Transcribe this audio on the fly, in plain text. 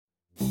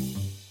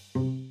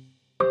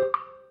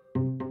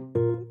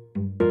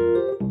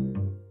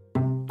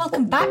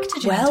back to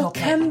Gin and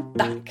Topic. Welcome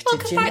back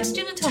to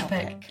Gin and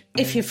Topic.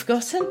 If you've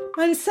forgotten,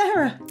 I'm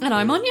Sarah. And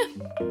I'm Anya.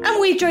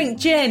 And we drink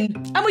gin.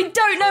 And we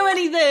don't know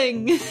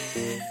anything.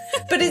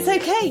 But it's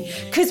okay,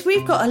 because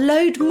we've got a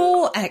load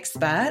more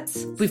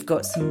experts. We've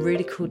got some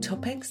really cool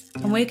topics,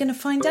 and we're going to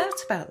find out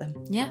about them.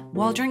 Yeah,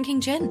 while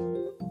drinking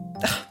gin.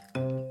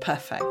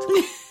 Perfect.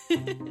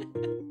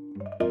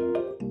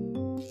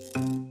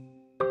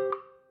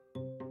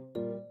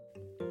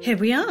 Here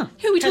we are.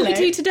 Who are we talking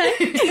to today?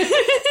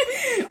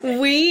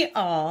 We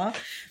are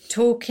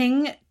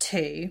talking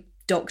to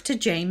Dr.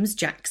 James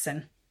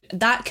Jackson.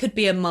 That could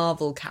be a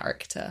Marvel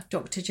character.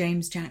 Dr.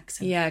 James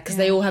Jackson. Yeah, because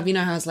they all have, you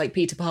know how it's like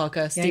Peter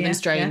Parker, Stephen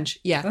Strange.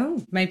 Yeah.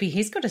 Oh, maybe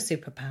he's got a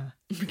superpower.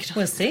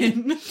 We'll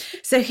see.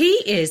 So he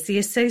is the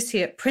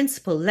Associate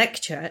Principal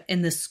Lecturer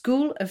in the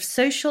School of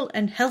Social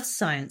and Health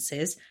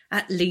Sciences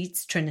at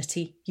Leeds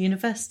Trinity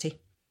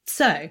University.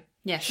 So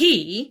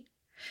he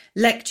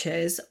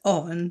lectures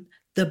on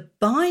the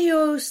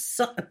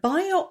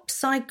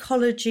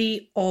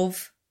biopsychology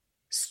of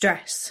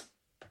stress.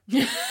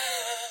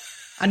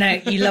 I know,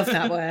 you love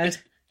that word.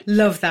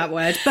 Love that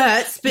word.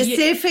 But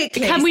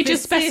specifically... Can we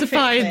just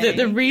specify that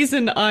the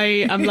reason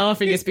I am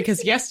laughing is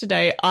because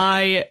yesterday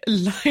I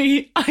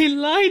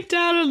lied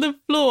down on the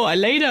floor. I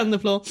lay down on the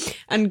floor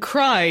and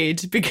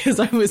cried because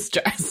I was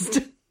stressed.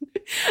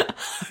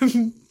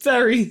 I'm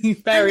very,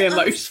 very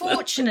emotional.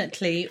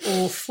 Unfortunately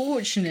or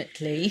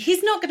fortunately,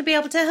 he's not going to be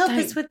able to help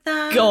us with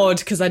that. God,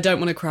 because I don't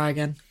want to cry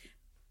again.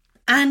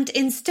 And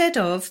instead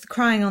of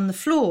crying on the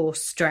floor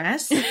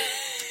stress,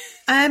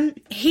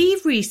 he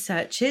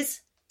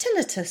researches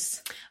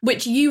tinnitus.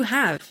 Which you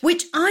have.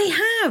 Which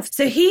I have.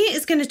 So he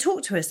is going to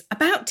talk to us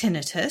about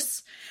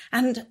tinnitus.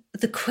 And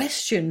the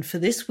question for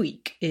this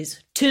week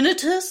is,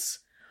 tinnitus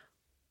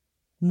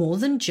more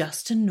than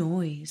just a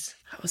noise?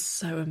 That was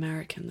so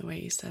American, the way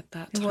you said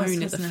that.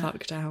 Tone it the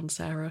fuck down,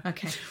 Sarah.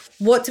 Okay.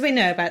 What do we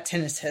know about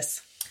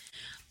tinnitus?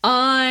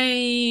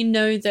 I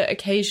know that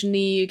occasionally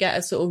you get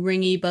a sort of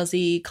ringy,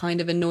 buzzy,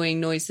 kind of annoying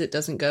noise that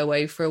doesn't go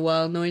away for a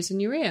while, noise in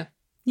your ear.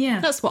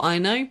 Yeah. That's what I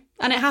know.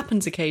 And it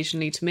happens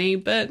occasionally to me,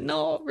 but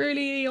not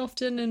really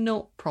often and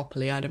not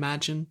properly, I'd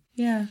imagine.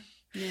 Yeah.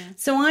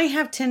 So I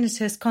have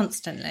tinnitus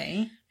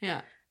constantly.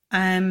 Yeah.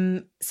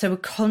 So a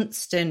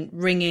constant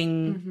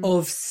ringing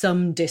of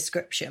some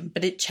description,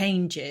 but it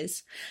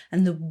changes.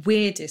 And the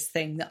weirdest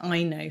thing that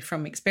I know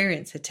from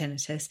experience of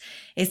tinnitus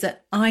is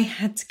that I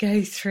had to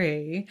go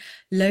through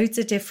loads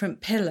of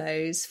different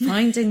pillows,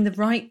 finding the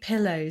right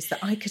pillows that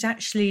I could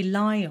actually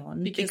lie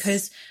on,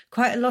 because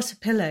quite a lot of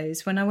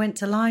pillows, when I went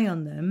to lie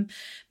on them,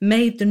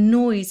 made the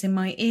noise in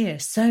my ear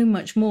so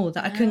much more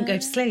that I couldn't go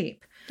to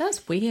sleep.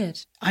 That's weird.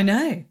 I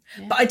know,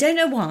 but I don't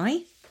know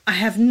why. I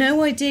have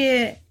no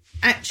idea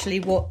actually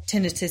what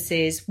tinnitus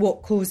is,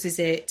 what causes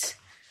it,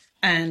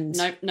 and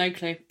no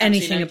clue.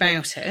 Anything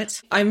about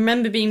it. I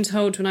remember being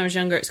told when I was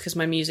younger it's because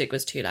my music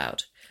was too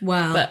loud.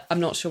 Wow. But I'm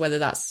not sure whether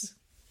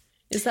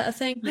is that a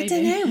thing? Maybe. I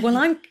don't know.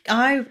 Well,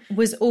 I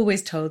was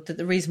always told that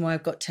the reason why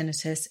I've got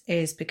tinnitus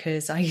is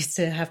because I used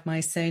to have my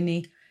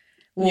Sony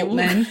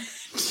Walkman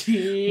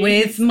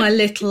with my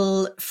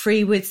little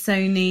free with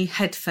Sony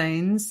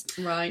headphones,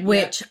 right?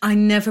 Which I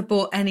never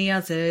bought any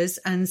others,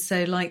 and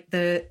so like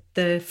the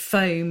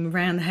foam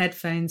around the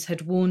headphones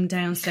had worn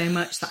down so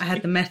much that I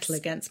had the metal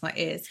against my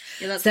ears.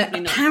 Yeah, that's so probably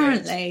not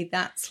apparently good.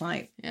 That's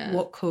like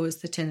what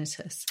caused the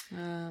tinnitus.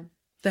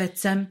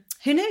 But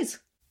who knows?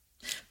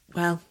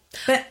 Well,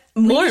 but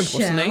more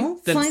importantly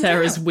than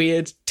Sarah's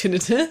weird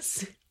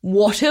tinnitus,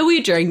 what are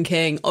we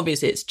drinking?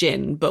 Obviously it's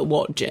gin, but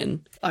what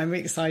gin? I'm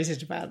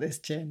excited about this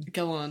gin.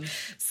 Go on.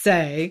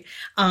 So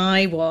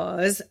I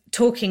was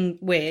talking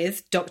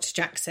with Dr.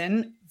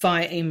 Jackson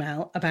via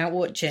email about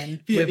what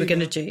gin we were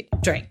going to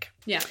drink.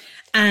 Yeah.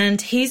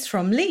 And he's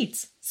from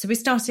Leeds. So we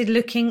started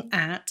looking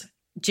at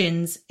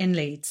gins in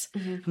Leeds,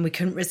 and we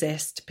couldn't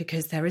resist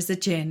because there is a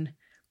gin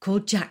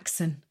called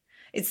Jackson.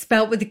 It's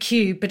spelt with a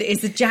Q, but it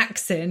is a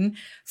Jackson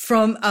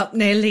from up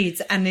near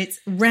Leeds, and it's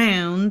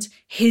round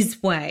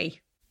his way.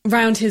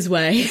 Round his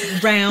way.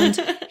 Round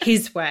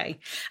his way.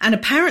 And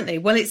apparently,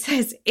 well, it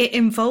says it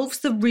involves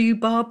the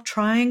rhubarb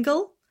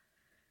triangle,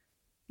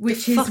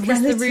 which is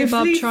relatively the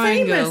rhubarb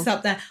triangle famous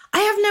up there. I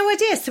have no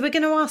idea, so we're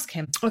going to ask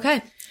him.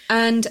 Okay.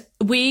 And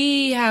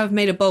we have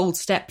made a bold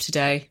step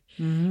today.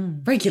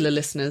 Regular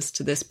listeners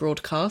to this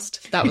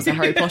broadcast, that was a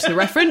Harry Potter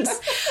reference,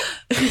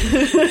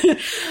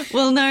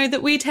 will know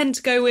that we tend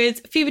to go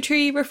with Fever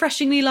Tree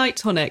Refreshingly Light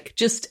Tonic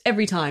just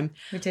every time.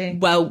 We do.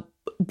 Well,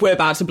 we're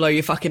about to blow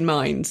your fucking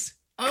minds.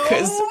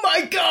 Oh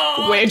my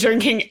God! We're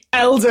drinking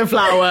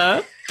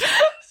elderflower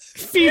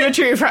Fever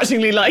Tree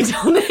Refreshingly Light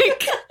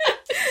Tonic.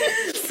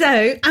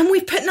 So, and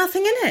we put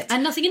nothing in it.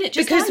 And nothing in it,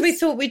 just because ice. We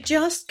thought we'd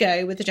just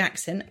go with the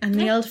Jackson and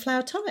the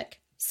elderflower tonic.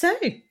 So,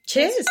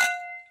 cheers.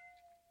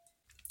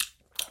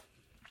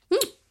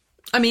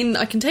 I mean,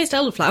 I can taste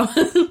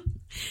elderflower.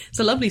 It's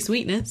a lovely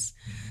sweetness.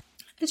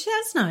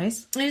 That's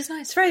nice. It is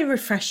nice. It's very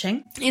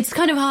refreshing. It's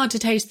kind of hard to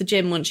taste the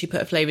gin once you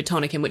put a flavoured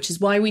tonic in, which is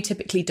why we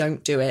typically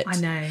don't do it. I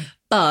know.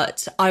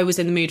 But I was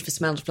in the mood for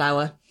some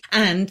elderflower.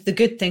 And the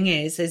good thing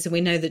is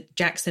we know that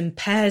Jackson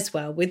pairs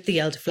well with the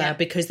elderflower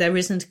because there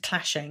isn't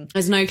clashing.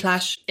 There's no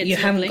clash. You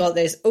haven't got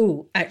this,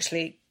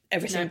 actually,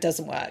 everything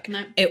doesn't work.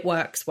 No. It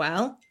works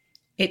well.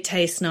 It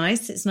tastes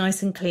nice. It's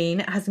nice and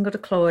clean. It hasn't got a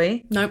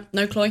cloy. No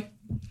cloy.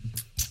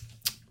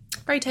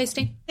 Very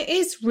tasty. It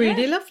is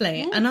really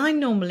lovely. And I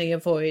normally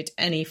avoid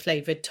any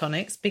flavoured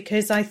tonics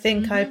because I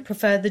think I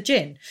prefer the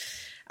gin.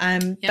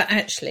 But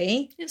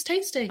actually... It's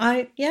tasty.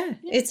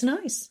 It's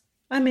nice.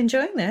 I'm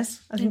enjoying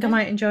this. I think I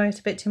might enjoy it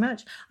a bit too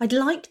much. I'd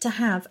like to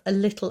have a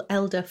little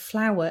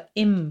elderflower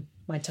in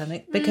my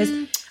tonic because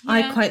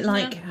I quite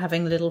like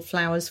having little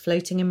flowers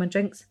floating in my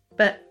drinks.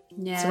 But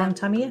it's the wrong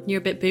time of year.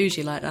 You're a bit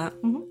bougie like that.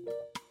 Mm-hmm.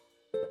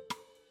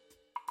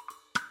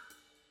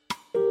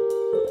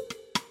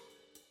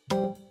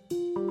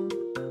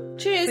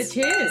 Cheers.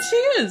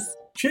 Cheers.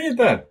 Cheers,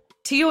 then.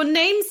 To your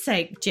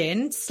namesake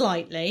gin,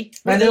 slightly.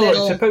 I With know a it's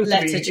little supposed to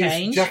letter be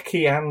change. it's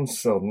Jackie Ann's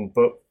son,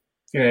 but,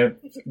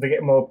 they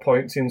get more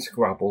points in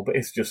Scrabble, but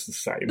it's just the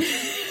same.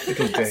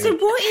 It'll do. So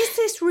what is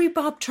this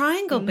rhubarb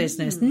triangle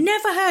business?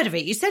 Never heard of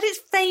it. You said it's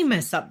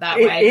famous up that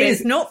It way, but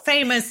is. it's not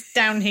famous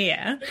down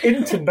here.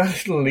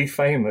 Internationally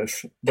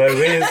famous.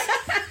 There is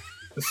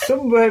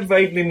somewhere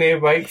vaguely near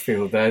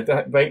Wakefield,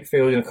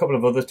 Wakefield and a couple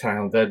of other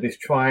towns, there's this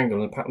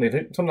triangle, and apparently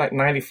something like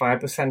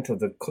 95% of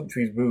the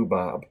country's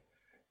rhubarb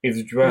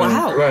is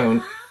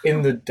grown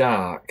in the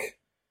dark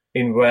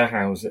in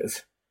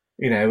warehouses.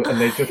 And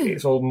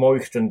it's all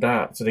moist and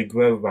dark, so they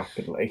grow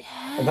rapidly.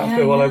 And that's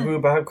where all our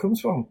rhubarb comes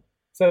from.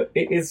 So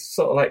it is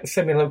sort of like a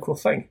semi-local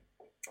thing.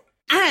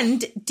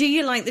 And do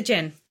you like the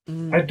gin?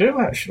 I do,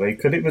 actually,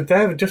 because it was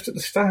there just at the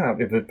start.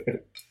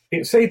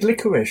 It said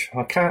licorice.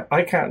 I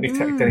can't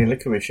detect any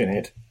licorice in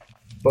it.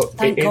 But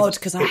Thank God,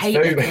 because I hate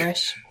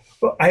licorice.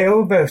 But I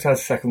almost had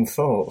second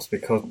thoughts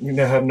because you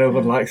know how no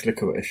one likes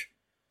licorice.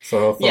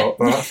 So I thought,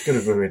 well, that's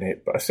going to ruin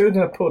it. But as soon as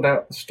I pulled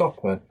out the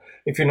stopper,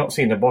 if you're not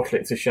seeing the bottle,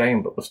 it's a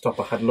shame, but the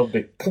stopper had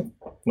lovely poof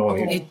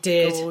noise. It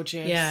did.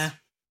 Gorgeous. Yeah.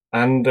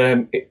 And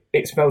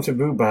it smelled of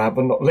rhubarb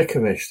and not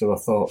licorice, so I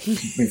thought,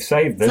 we've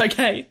saved this.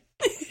 Okay.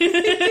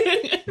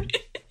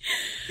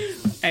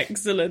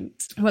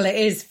 Excellent. Well, it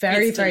is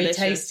very, It's very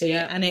delicious, tasty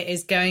and it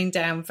is going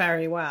down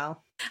very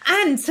well.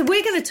 And so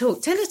we're going to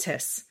talk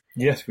tinnitus.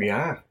 Yes, we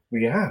are.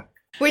 We are.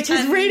 Which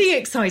is really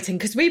exciting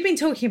because we've been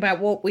talking about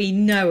what we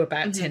know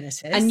about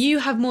tinnitus. And you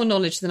have more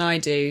knowledge than I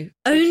do.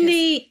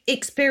 Only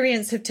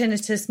experience of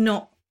tinnitus,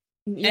 not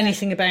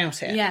anything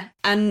about it. Yeah.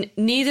 And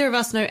neither of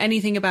us know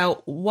anything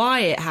about why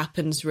it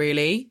happens,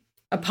 really.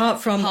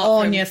 Apart from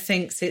Anya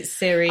thinks it's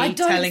Siri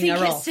telling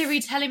her off. Siri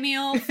telling me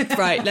off.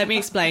 Right, let me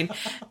explain.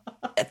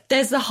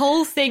 There's the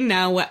whole thing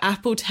now where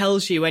Apple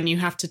tells you when you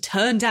have to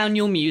turn down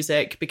your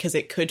music because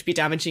it could be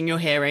damaging your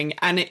hearing.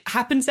 And it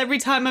happens every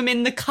time I'm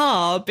in the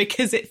car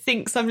because it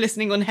thinks I'm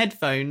listening on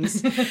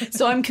headphones.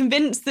 So I'm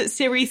convinced that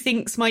Siri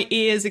thinks my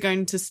ears are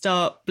going to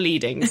start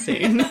bleeding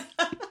soon.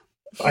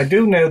 I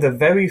do know the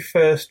very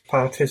first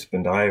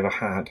participant I ever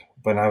had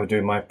when I was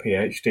doing my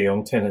PhD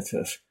on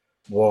tinnitus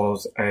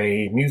was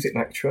a music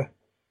lecturer,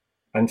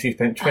 and she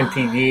spent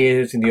 20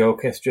 years in the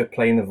orchestra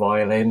playing the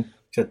violin.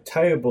 She had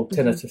terrible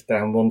tinnitus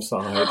down one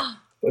side,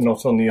 but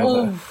not on the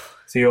other.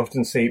 So you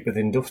often see it with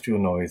industrial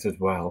noise as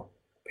well.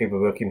 People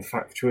work in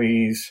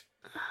factories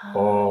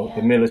or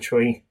the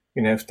military,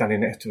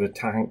 standing next to a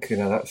tank,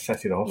 that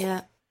set it off.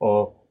 Yeah.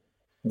 Or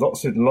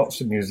lots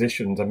of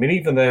musicians. I mean,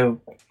 even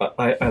though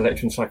I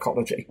lecture in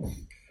psychology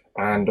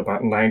and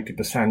about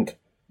 90%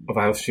 of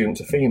our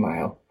students are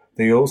female,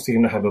 they all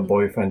seem to have a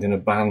boyfriend in a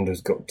band who's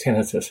got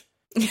tinnitus.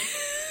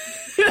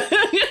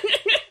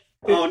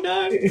 Oh,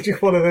 no. It's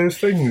just one of those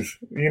things,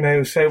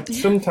 So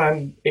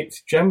sometimes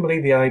it's generally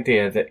the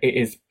idea that it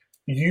is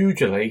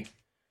usually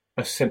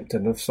a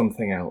symptom of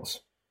something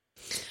else.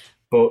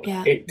 But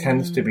it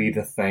tends to be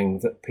the thing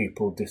that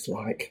people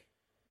dislike.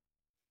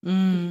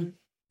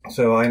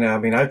 So I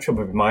know, I have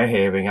trouble with my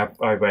hearing.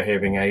 I wear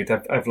hearing aids.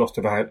 I've lost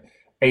about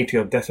 80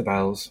 odd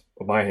decibels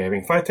of my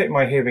hearing. If I take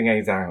my hearing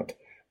aids out,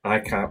 I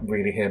can't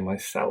really hear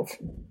myself.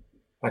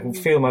 I can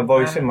feel my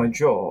voice in my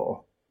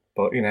jaw,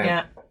 but,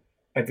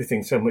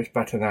 everything's so much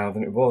better now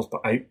than it was. But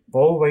I've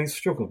always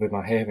struggled with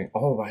my hearing,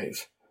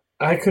 always.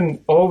 I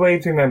can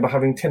always remember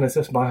having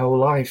tinnitus my whole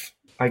life.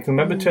 I can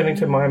remember turning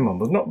to my mum,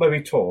 was not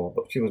very tall,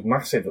 but she was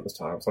massive at the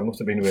time, so I must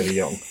have been really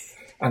young.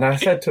 And I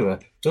said to her,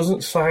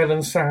 doesn't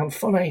silence sound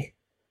funny?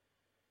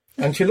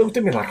 And she looked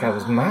at me like I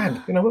was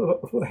mad.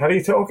 What the hell are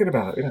you talking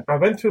about? I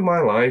went through my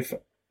life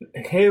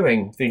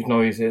hearing these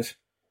noises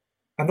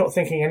and not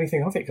thinking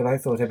anything of it because I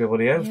thought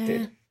everybody else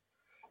did.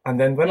 And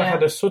then when I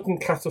had a sudden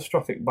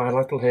catastrophic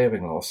bilateral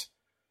hearing loss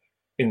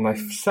in my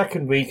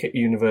second week at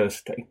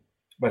university,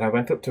 when I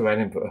went up to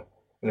Edinburgh,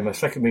 and in my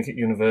second week at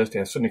university,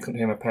 I suddenly couldn't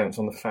hear my parents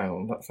on the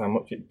phone. That's how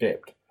much it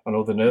dipped. And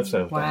all the nerve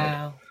cells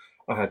died.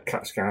 I had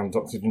CAT scans,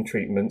 oxygen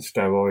treatment,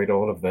 steroid,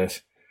 all of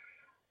this.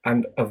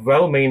 And a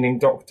well-meaning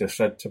doctor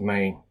said to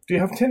me, do you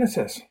have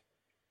tinnitus?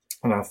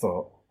 And I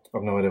thought,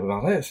 I've no idea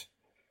what that is.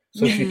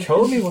 So she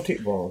told me what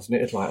it was, and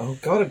it was like, oh,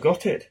 God, I've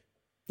got it.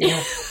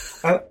 Yeah.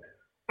 And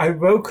I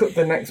woke up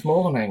the next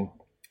morning,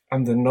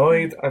 And the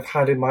noise I've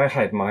had in my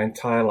head my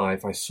entire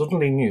life, I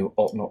suddenly knew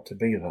ought not to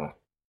be there.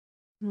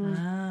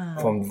 Ah.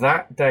 From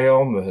that day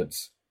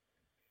onwards,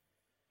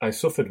 I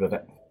suffered with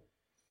it.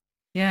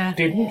 Yeah.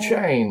 Didn't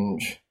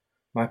change.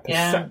 My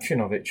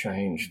perception of it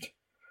changed.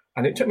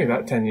 And it took me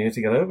about 10 years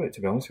to get over it,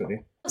 to be honest with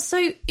you.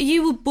 So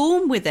you were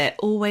born with it,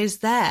 always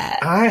there?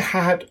 I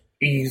had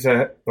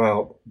either,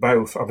 well,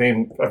 both. I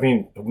mean,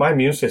 my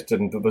immune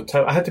system,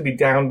 I had to be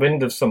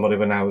downwind of somebody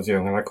when I was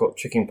young, and I caught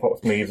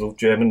chickenpox, measles,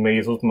 German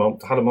measles,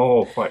 mumps, had them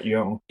all quite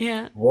young.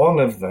 Yeah. One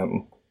of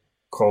them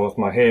caused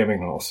my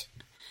hearing loss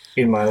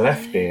in my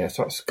left ear.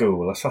 So at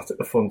school, I sat at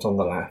the front on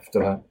the left,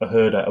 and I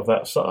heard out of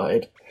that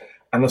side,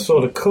 and I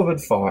sort of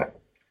covered for it.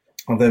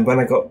 And then when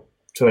I got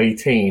to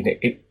 18,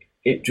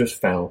 it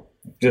just fell.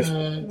 Just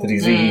the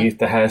disease,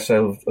 the hair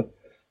cells,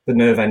 the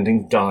nerve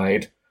endings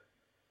died.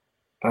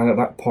 And at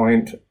that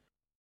point,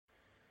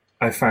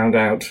 I found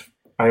out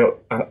I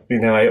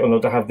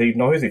ought to have these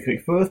noises.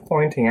 It's worth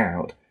pointing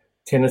out,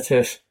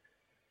 tinnitus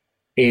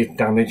is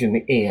damage in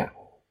the ear.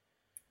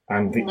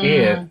 And the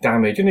ear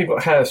damage, and you've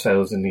got hair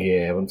cells in the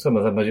ear, and some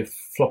of them are just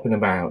flopping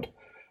about.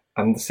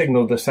 And the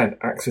signals are sent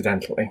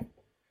accidentally.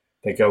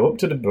 They go up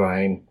to the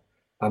brain,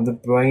 and the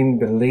brain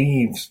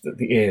believes that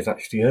the ear's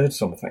actually heard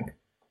something.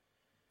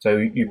 So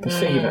you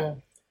perceive it.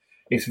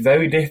 It's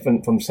very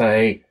different from,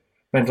 say,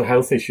 mental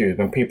health issues.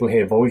 When people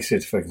hear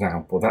voices, for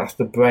example, that's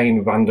the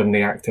brain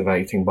randomly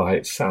activating by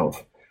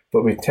itself.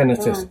 But with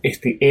tinnitus, it's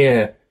the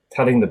ear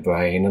telling the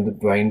brain, and the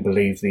brain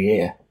believes the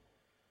ear.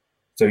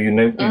 So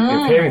you're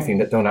hearing things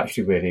that don't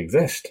actually really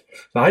exist.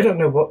 So I don't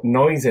know what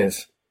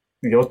noises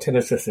your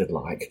tinnitus is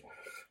like,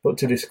 but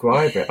to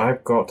describe it,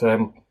 I've got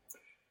an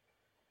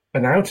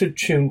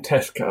out-of-tune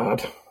test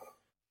card.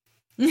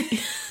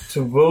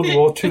 So World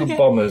War II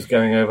bombers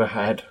going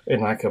overhead in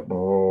like a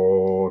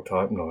brrr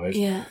type noise.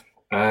 Yeah.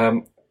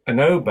 An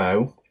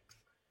oboe,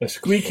 a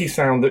squeaky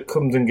sound that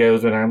comes and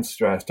goes when I'm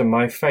stressed, and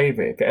my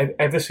favourite.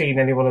 Ever seen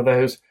any one of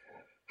those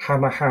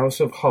Hammer House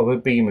of Horror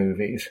B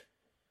movies?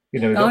 You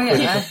know,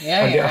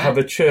 and it'll have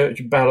a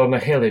church bell on a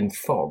hill in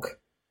fog,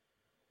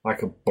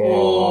 like a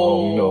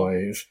bong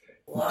noise.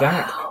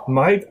 Wow.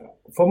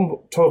 From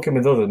talking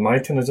with others, my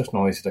tinnitus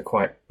noises are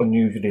quite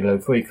unusually low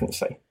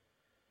frequency.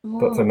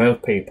 But for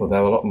most people,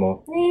 they're a lot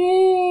more,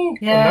 and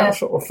that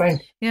sort of thing.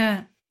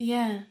 Yeah.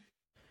 Yeah.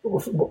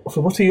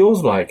 So what are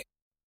yours like?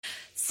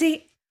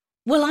 See,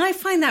 well, I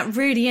find that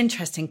really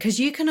interesting because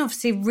you can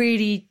obviously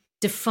really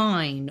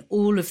define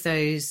all of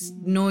those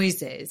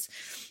noises.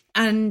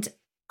 And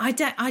I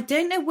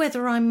don't know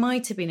whether I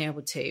might have been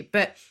able to,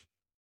 but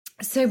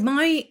so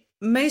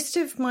most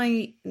of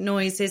my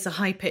noises are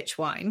high-pitched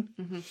whine.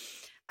 Mm-hmm.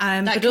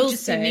 That but could also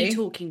just be me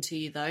talking to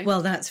you, though.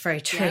 Well, that's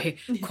very true,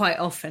 quite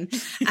often.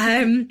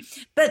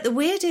 But the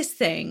weirdest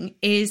thing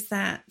is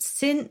that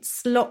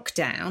since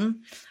lockdown,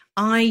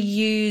 I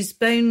use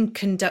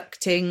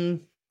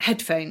bone-conducting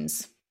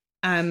headphones,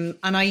 and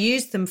I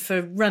use them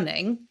for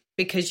running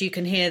because you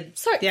can hear.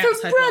 Sorry, the for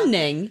outside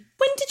running.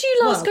 When did you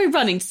last go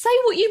running? Say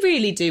what you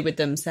really do with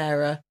them,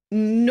 Sarah.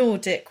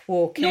 Nordic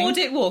walking.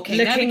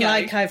 Looking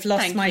like I've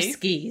lost my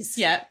skis.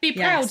 Yeah, be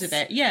proud of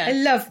it. Yeah, I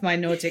love my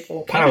Nordic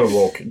walking. Power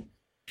walking.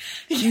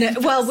 No,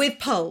 well, with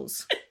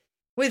poles.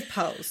 With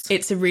poles.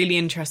 It's a really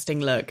interesting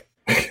look.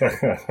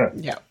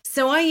 Yeah.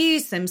 So I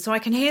use them so I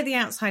can hear the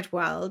outside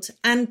world,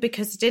 and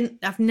because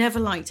I've never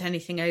liked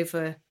anything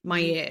over my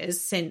ears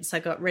since I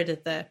got rid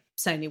of the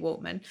Sony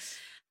Walkman.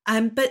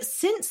 But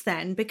since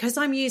then, because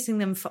I'm using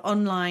them for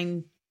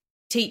online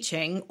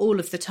teaching all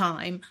of the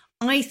time,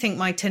 I think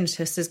my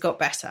tinnitus has got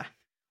better,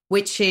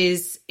 which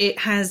is it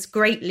has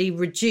greatly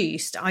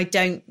reduced. I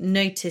don't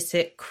notice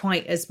it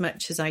quite as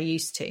much as I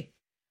used to,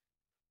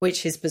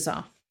 which is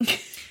bizarre.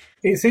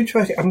 It's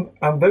interesting.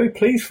 I'm very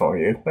pleased for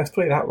you. Let's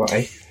put it that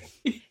way.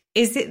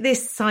 Is it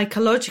this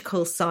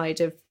psychological side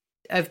of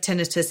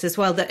tinnitus as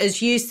well that,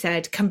 as you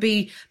said, can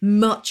be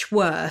much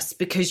worse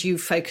because you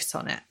focus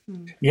on it?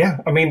 Yeah,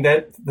 I mean,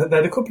 there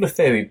are a couple of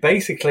theories.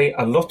 Basically,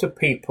 a lot of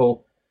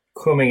people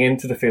coming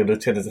into the field of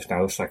tinnitus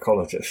now are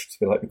psychologists.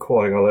 They like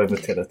calling all over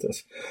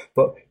tinnitus.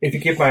 But if you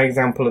give my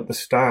example at the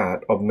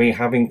start of me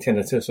having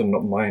tinnitus and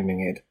not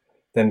minding it,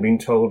 then being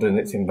told in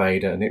its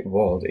invader, and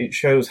it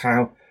shows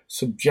how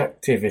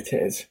subjective it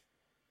is.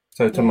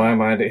 So to my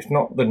mind, it's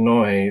not the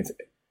noise,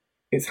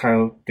 it's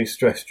how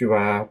distressed you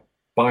are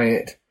by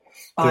it.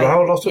 There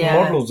are a lot of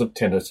models of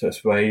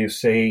tinnitus where you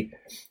see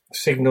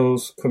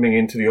signals coming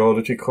into the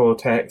auditory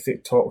cortex,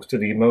 it talks to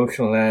the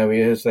emotional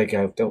areas, they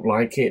go, don't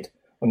like it,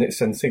 and it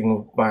sends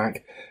signals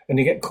back. And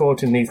you get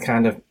caught in these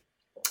kind of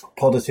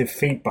positive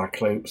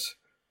feedback loops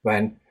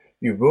when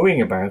you're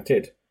worrying about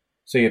it,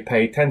 so you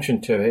pay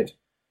attention to it,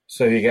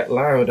 so you get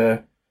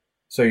louder,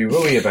 so you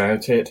worry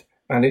about it,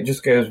 and it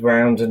just goes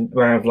round and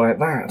round like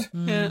that.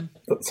 Yeah.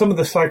 But some of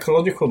the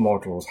psychological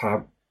models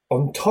have,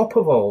 on top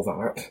of all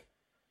that,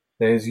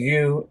 there's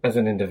you as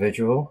an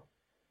individual,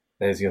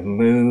 there's your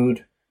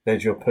mood,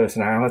 there's your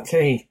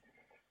personality,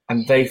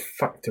 and they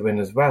factor in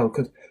as well,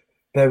 because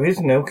there is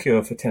no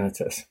cure for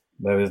tinnitus.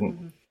 There isn't.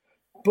 Mm-hmm.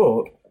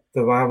 But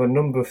there are a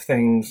number of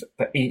things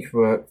that each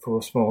work for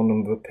a small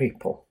number of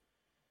people.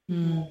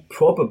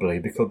 Probably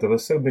because there are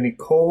so many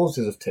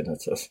causes of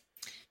tinnitus.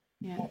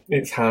 Yeah.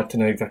 It's hard to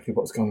know exactly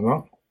what's going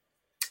wrong.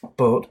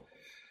 But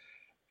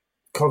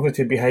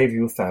cognitive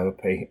behavioural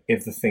therapy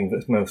is the thing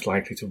that's most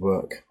likely to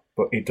work.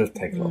 But it does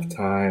take a lot of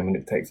time and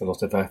it takes a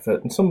lot of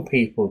effort. And some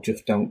people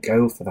just don't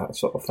go for that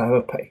sort of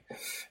therapy.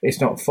 It's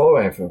not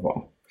for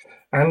everyone.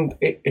 And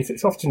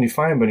it's often you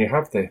find when you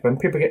have this, when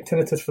people get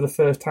tinnitus for the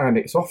first time,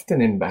 it's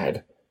often in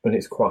bed when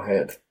it's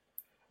quiet.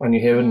 And you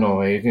hear a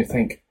noise and you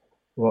think,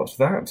 what's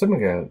that?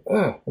 Someone goes,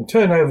 oh, and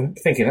turn over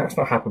thinking that's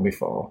not happened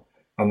before.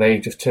 And they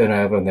just turn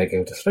over and they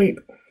go to sleep.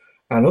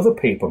 And other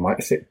people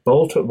might sit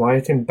bolt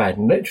upright in bed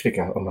and literally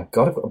go, oh my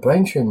God, I've got a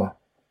brain tumour.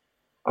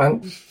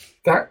 And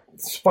that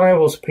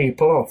spirals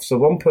people off. So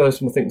one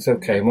person will think it's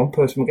okay, and one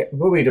person will get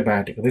worried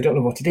about it because they don't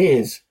know what it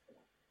is.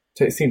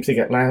 So it seems to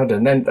get louder.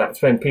 And then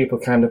that's when people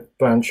kind of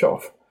branch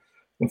off.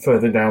 And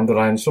further down the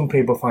line, some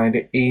people find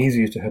it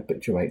easier to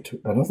habituate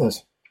to than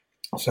others.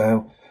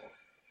 So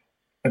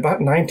about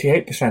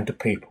 98% of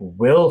people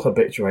will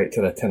habituate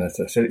to their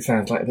tinnitus. So it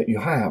sounds like that you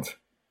have.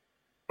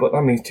 But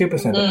that means 2%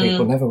 of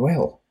people never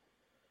will.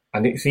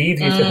 And it's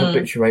easier to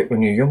habituate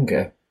when you're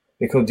younger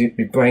because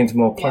your brain's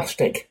more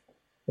plastic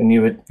and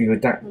you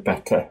adapt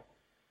better.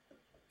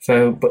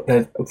 So, but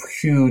there's a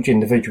huge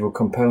individual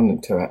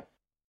component to it.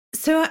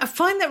 So I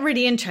find that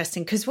really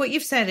interesting because what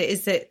you've said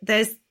is that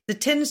the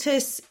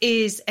tinnitus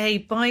is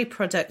a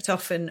byproduct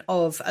often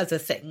of other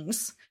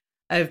things,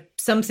 of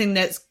something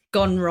that's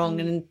gone wrong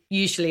and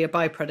usually a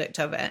byproduct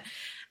of it.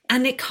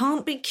 And it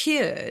can't be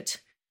cured.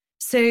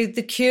 So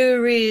the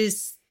cure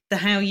is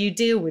how you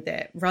deal with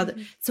it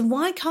so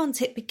why can't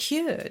it be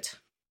cured?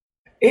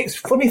 It's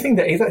a funny thing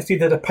that he's actually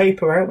did a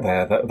paper out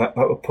there that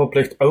was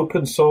published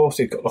open source.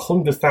 It got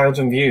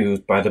 100,000 views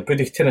by the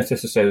British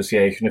Tinnitus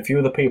Association, a few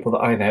of the people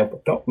that I know,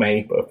 but not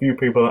me, but a few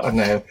people that I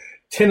know.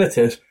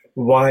 Tinnitus,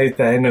 why is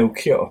there no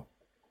cure?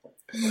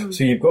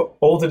 So you've got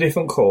all the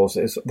different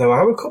causes. There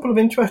are a couple of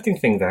interesting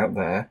things out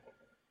there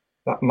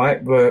that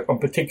might work on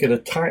particular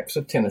types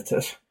of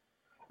tinnitus.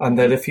 And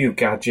there's a few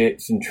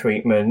gadgets and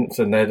treatments,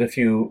 and there's a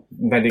few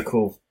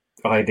medical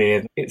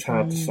ideas. It's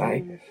hard to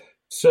say.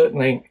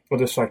 Certainly,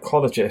 as a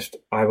psychologist,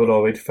 I would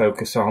always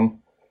focus on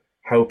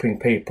helping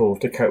people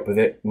to cope with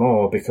it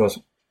more because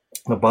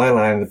the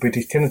byline of the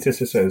British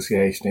Tinnitus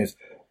Association is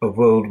a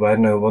world where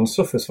no one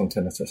suffers from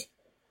tinnitus.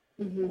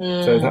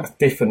 So that's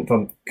different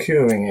from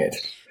curing it.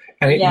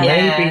 And it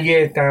may be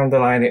years down the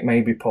line, it may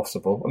be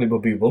possible, and it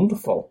would be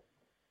wonderful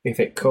if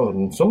it could.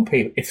 And some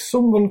people, if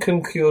someone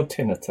can cure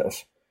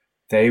tinnitus,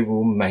 they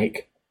will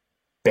make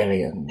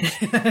billions.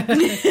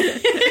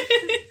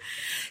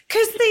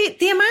 Because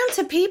the amount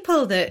of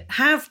people that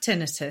have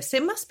tinnitus,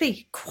 it must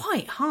be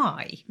quite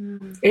high.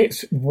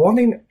 It's 1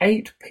 in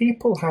 8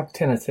 people have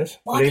tinnitus,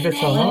 believe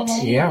it or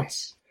not. Yeah.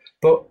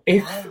 But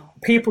if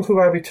people who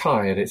are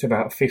retired, it's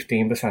about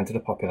 15% of the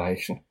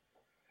population.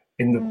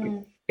 In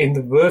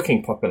the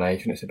working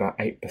population, it's about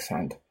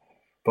 8%.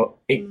 But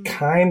it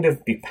kind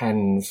of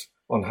depends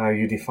on how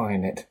you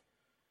define it.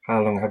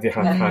 How long have you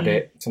had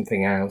it?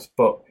 Something else.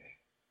 But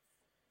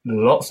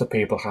lots of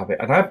people have it.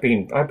 And I've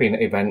been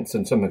at events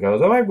and someone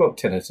goes, oh, I've got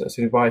tinnitus.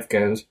 And his wife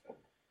goes,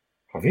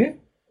 have you?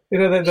 You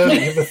know,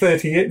 the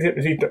 30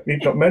 years,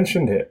 he'd not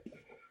mentioned it.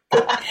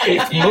 But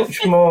it's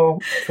much more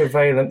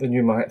prevalent than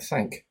you might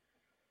think.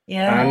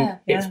 And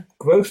it's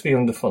grossly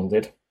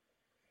underfunded.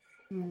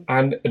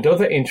 And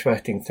another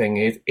interesting thing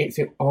is it's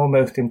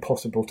almost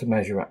impossible to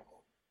measure it.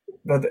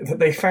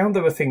 They found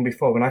there a thing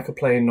before when I could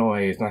play a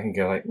noise and I can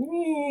go like,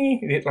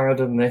 is it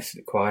louder than this, is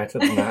it quieter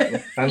than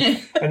that?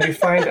 and you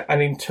find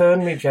an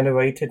internally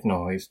generated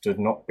noise does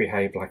not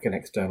behave like an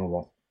external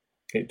one.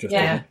 It just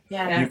doesn't.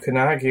 You can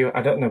argue,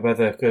 I don't know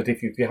whether, because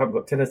if you haven't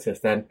got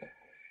tinnitus, then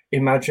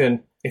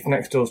imagine if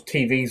next door's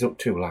TV's up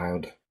too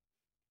loud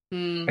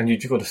and you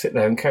just got to sit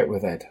there and cope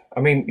with it. I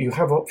mean, you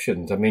have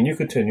options. I mean, you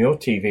could turn your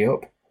TV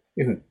up.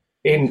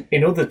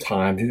 In other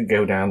times, you could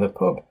go down the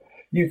pub.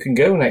 You can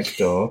go next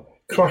door,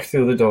 crash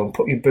through the door and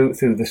put your boot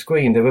through the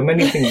screen. There are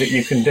many things that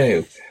you can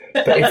do.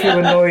 But if you're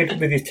annoyed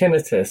with your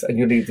tinnitus and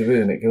you leave the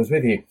room, it goes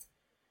with you.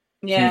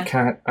 So you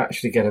can't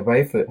actually get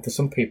away from it. For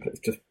some people, it's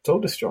just soul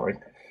destroying.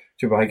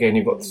 So again,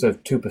 you've got sort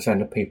of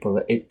 2% of people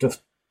that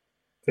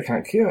they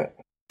can't cure it.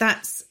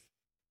 That's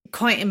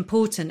quite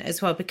important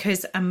as well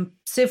because I'm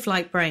sort of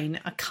like brain.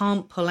 I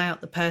can't pull out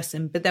the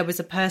person, but there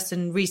was a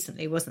person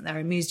recently, wasn't there,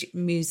 a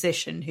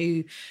musician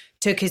who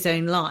took his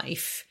own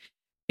life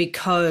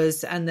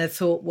because, and the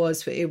thought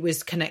was it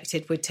was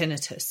connected with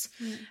tinnitus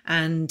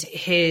and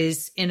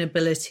his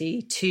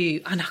inability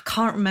to, and I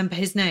can't remember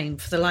his name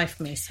for the life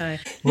of me. So,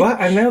 well,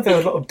 I know there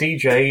are a lot of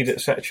DJs,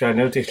 etc. I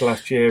noticed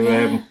last year,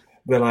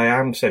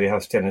 will.i.am said he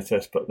has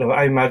tinnitus, but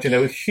I imagine there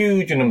were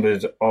huge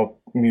numbers of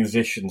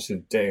musicians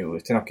who do.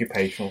 It's an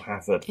occupational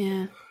hazard.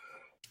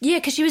 Yeah,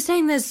 because you were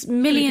saying there's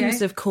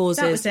millions of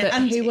causes. But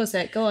and who was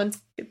it? Go on.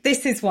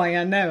 This is why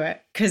I know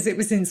it, because it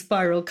was in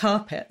Spiral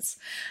Carpets.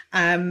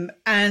 And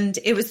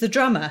it was the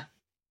drummer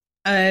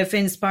of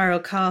In Spiral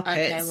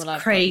Carpets,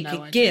 Craig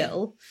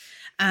Gill.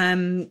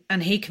 and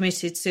he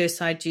committed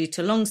suicide due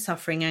to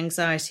long-suffering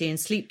anxiety and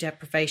sleep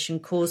deprivation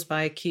caused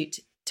by acute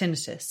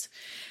tinnitus.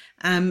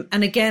 And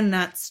again,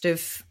 that sort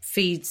of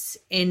feeds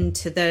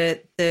into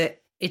the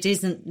it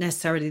isn't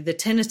necessarily the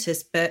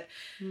tinnitus, but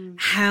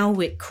how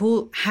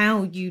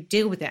you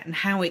deal with it and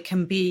how it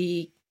can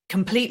be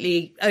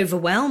completely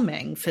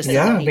overwhelming for some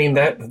people. I mean,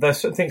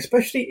 there's something,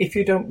 especially if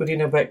you don't really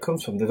know where it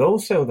comes from. There's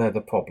also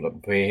the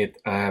problem with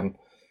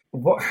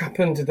what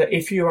happens that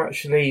if you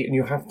actually, and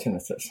you have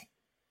tinnitus,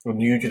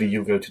 and usually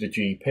you go to the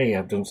GP.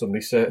 I've done some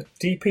research.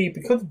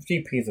 Because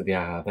GPs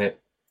are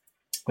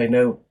they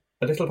know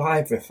a little about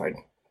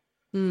everything.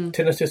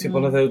 Tinnitus is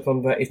one of those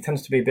ones where it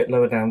tends to be a bit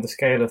lower down the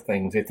scale of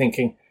things. You're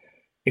thinking,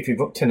 if you've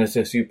got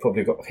tinnitus, you've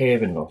probably got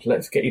hearing loss.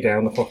 Let's get you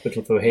down the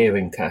hospital for a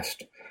hearing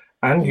test.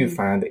 And you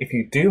find that if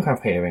you do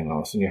have hearing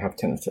loss and you have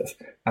tinnitus,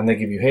 and they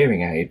give you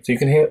hearing aids, so you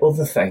can hear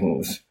other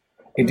things,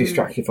 it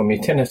distracts you from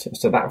your tinnitus.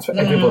 So that's what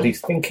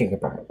everybody's thinking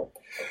about.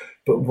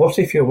 But what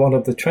if you're one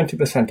of the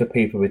 20% of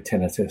people with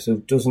tinnitus who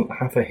doesn't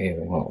have a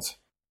hearing loss?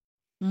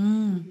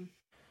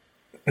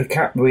 It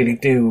can't really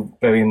do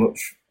very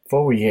much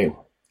for you.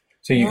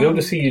 So you go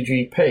to see your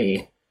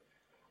GP,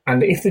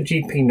 and if the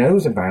GP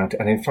knows about it,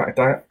 and in fact,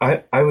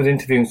 I was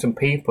interviewing some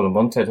people, and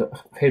one said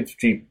his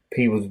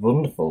GP was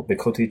wonderful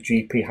because his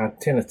GP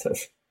had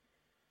tinnitus.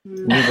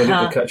 Knew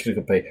what it actually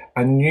could be.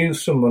 I knew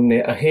someone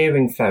a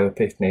hearing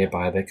therapist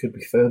nearby they could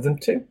refer them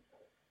to,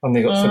 and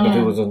they got someone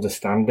who was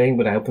understanding,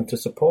 but helping to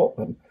support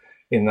them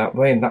in that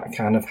way, and that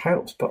kind of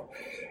helps. But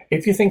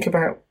if you think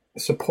about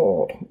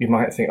support, you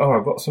might think, oh,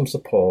 I've got some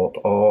support,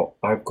 or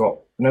I've got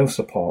no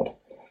support.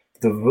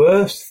 The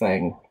worst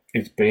thing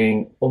is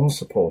being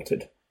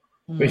unsupported,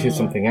 which is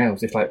something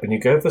else. It's like when you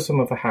go for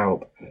someone for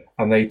help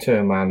and they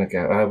turn around and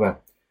go, oh,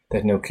 well,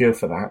 there's no cure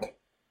for that.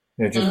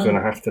 You're just going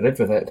to have to live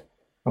with it.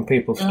 And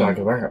people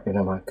stagger out,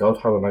 my God,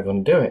 how am I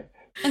going to do it?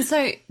 And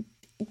so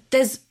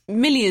there's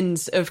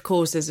millions of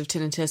causes of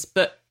tinnitus,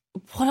 but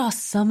what are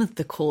some of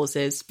the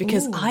causes?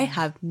 Because I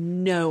have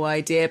no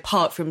idea,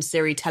 apart from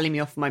Siri telling me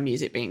off for my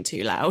music being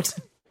too loud.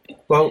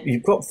 Well,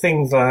 you've got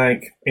things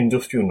like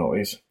industrial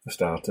noise, for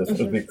starters,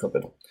 as we've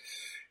covered.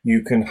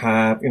 You can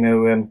have,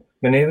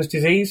 Meniere's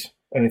disease,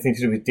 anything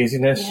to do with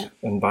dizziness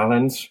and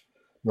balance,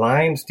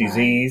 Lyme's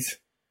disease,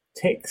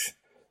 tics.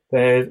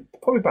 There's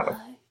probably about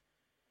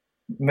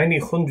many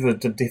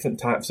hundreds of different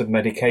types of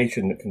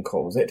medication that can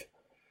cause it.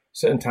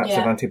 Certain types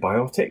of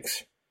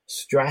antibiotics,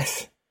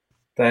 stress.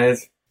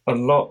 There's a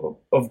lot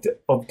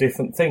of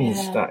different things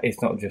that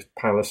it's not just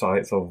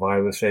parasites or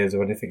viruses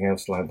or anything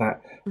else like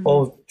that,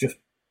 or just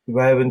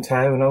wear and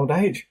tear and old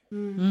age.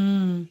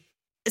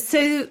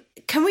 So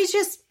can we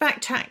just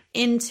backtrack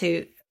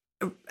into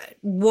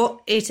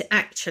what it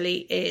actually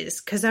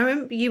is? Because I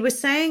remember you were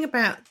saying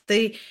about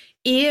the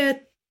ear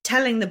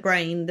telling the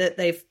brain that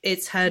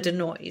it's heard a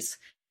noise.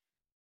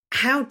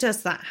 How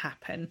does that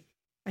happen?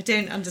 I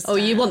don't understand.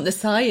 Oh, you want the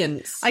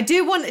science? I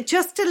do want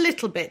just a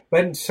little bit.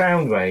 When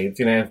sound waves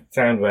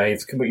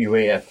come at your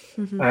ear,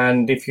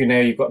 and if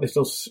you've got this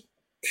little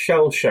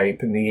shell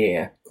shape in the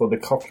ear called the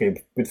cochlea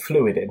with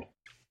fluid in,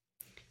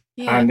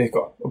 and it's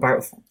got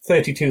about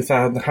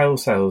 32,000 hair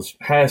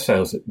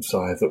cells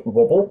inside that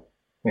wobble.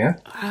 Yeah.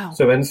 Wow.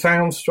 So when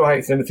sound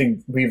strikes and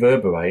everything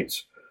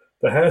reverberates,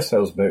 the hair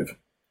cells move.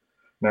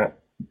 Now,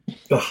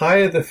 the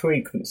higher the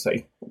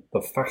frequency,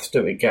 the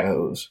faster it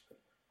goes,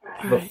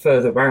 the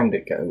further round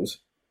it goes.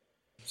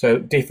 So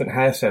different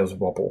hair cells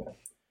wobble.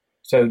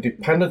 So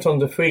dependent on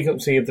the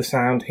frequency of the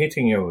sound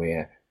hitting your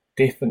ear,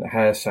 different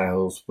hair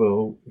cells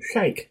will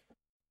shake.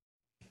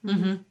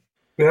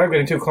 Without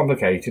getting too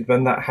complicated,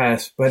 when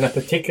a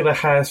particular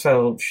hair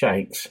cell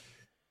shakes,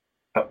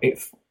 a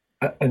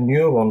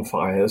neuron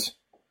fires,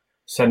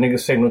 sending a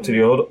signal to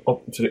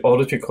the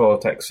auditory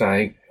cortex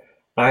saying,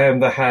 I am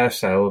the hair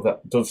cell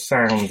that does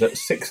sound at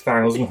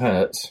 6,000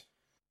 hertz.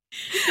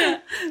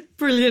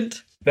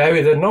 Brilliant. There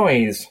is a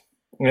noise,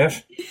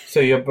 yes?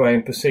 So your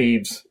brain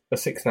perceives a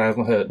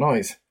 6,000 hertz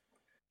noise.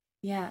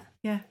 Yeah.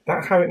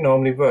 That's how it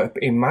normally works.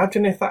 But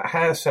imagine if that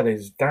hair cell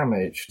is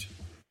damaged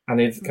and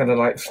it's kind of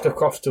like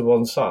stuck off to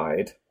one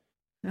side.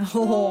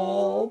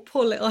 Oh,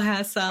 poor little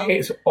hair cell.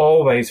 It's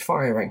always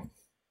firing.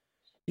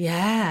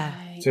 Yeah.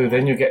 So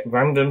then you get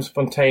random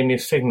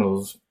spontaneous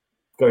signals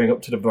going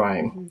up to the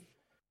brain.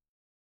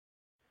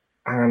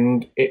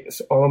 And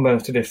it's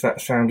almost as if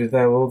that sound is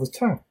there all the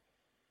time.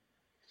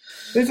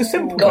 There's a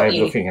simple way of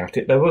looking at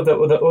it. There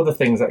are other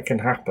things that can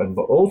happen,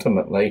 but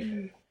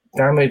ultimately,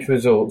 damage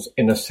results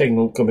in a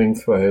signal coming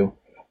through,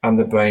 and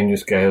the brain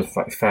just goes,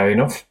 fair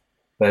enough,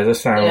 there's a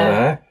sound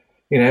there.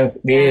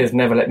 The ears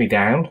never let me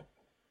down.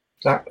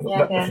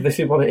 This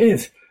is what it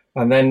is.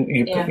 And then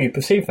you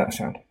perceive that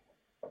sound,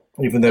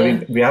 even though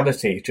in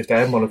reality, it's just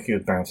air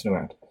molecules bouncing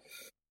around.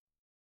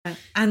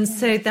 And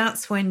so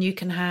that's when you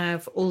can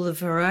have all the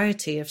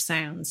variety of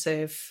sounds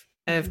of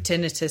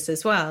tinnitus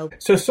as well.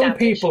 So some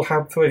people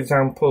have, for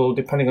example,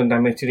 depending on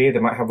damage to the ear, they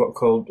might have what's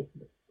called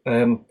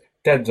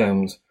dead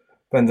zones,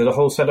 when there's a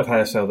whole set of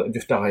hair cells that have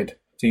just died.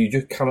 So you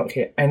just cannot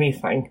hear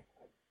anything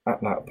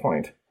at that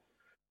point.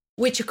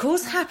 which of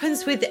course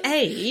happens with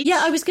age.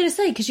 Yeah, I was going to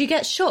say, because you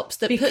get shops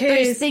that put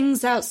those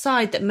things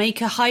outside that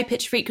make a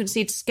high-pitched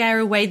frequency to scare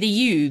away the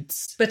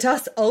youths. But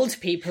us old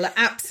people are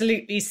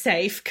absolutely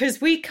safe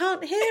because we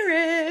can't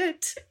hear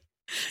it.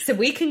 So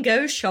we can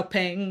go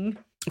shopping.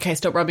 Okay,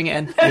 stop rubbing it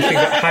in. You think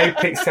that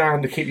high-pitched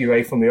sound to keep you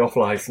away from the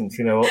off-licence,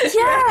 you know?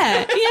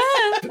 Yeah.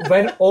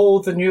 When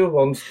all the newer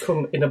ones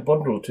come in a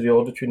bundle to the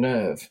auditory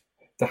nerve,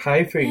 the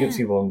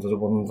high-frequency ones are the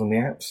ones on the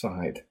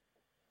outside.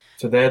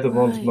 So they're the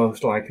ones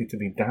most likely to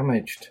be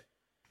damaged.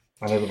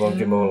 And they're the ones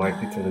you're more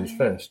likely to lose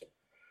first.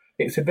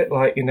 It's a bit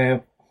like, you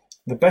know,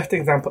 the best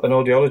example an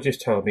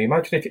audiologist told me,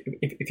 imagine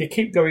if you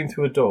keep going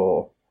through a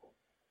door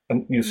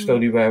and you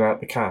slowly wear out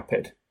the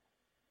carpet.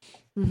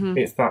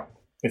 It's that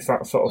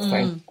sort of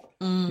thing.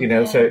 You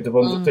know, so the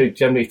ones that do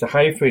generally it's the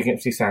high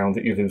frequency sound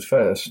that you lose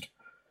first.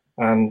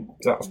 And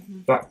that's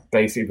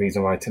basically the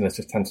reason why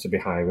tinnitus tends to be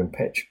higher in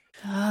pitch.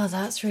 Oh,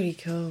 that's really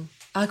cool.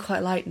 I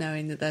quite like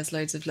knowing that there's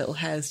loads of little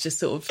hairs just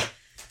sort of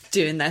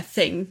doing their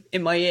thing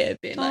in my ear,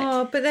 being like...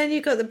 Oh, but then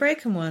you've got the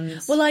broken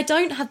ones. Well, I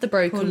don't have the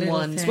broken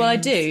ones. Things. Well, I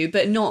do,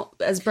 but not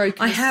as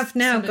broken I as have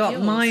now some of got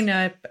yours. mine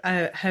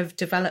have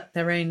developed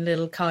their own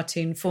little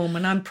cartoon form,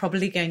 and I'm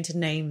probably going to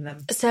name them.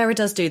 Sarah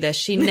does do this.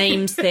 She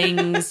names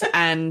things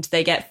and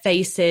they get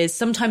faces,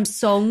 sometimes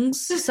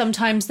songs,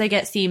 sometimes they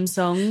get theme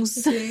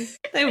songs.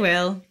 They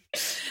will.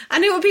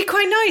 And it would be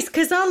quite nice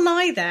because I'll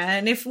lie there,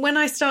 and when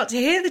I start to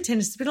hear the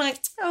tinnitus, I'll be like,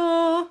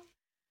 oh,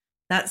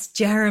 that's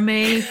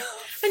Jeremy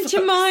and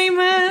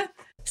Jemima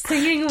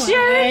singing away.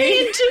 Jeremy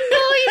and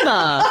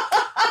Jemima!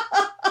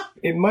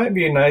 It might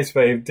be a nice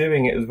way of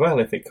doing it as well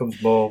if it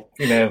comes more,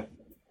 you know,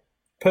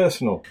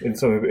 personal in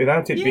some of it.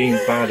 Without it being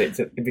bad,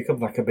 it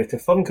becomes like a bit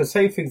of fun. Because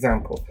say, for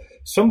example,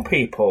 some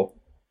people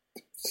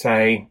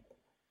say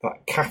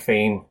that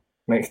caffeine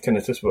makes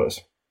tinnitus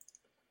worse.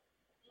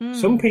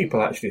 Some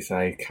people actually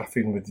say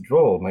caffeine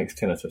withdrawal makes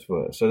tinnitus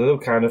worse. So there's all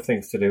kind of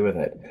things to do with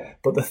it.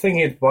 But the thing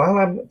is, while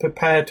I'm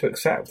prepared to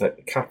accept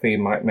that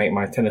caffeine might make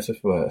my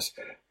tinnitus worse,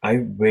 I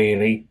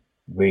really,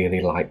 really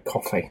like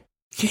coffee.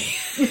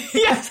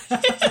 Yes.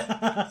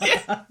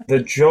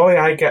 The joy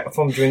I get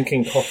from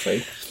drinking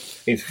coffee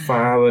is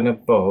far and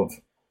above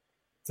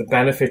the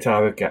benefit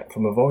I would get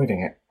from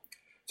avoiding it.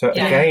 So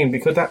again,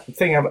 because that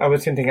thing I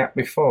was hinting at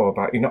before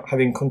about you not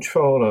having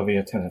control over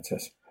your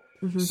tinnitus,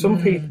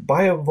 some people,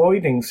 by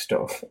avoiding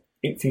stuff,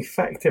 it's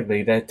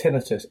effectively their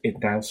tinnitus is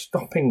now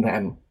stopping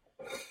them.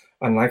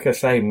 And like I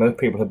say, most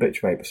people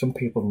habituate, but some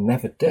people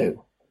never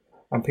do.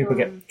 And people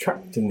get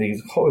trapped in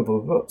these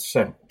horrible ruts.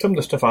 So some of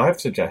the stuff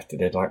I've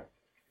suggested is like,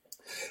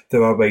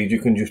 there are ways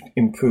you can just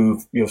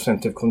improve your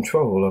sense of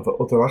control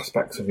over other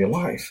aspects of your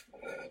life.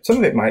 Some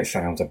of it might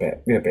sound a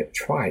bit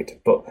trite,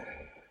 but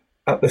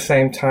at the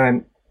same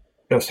time,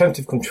 your sense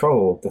of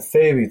control, the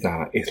theory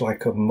that is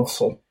like a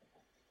muscle.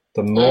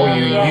 The more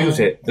you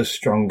use it, the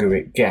stronger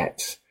it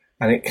gets.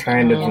 And it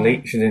kind of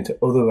leaches into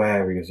other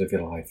areas of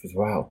your life as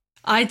well.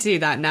 I do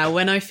that now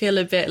when I feel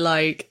a bit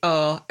like,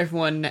 oh,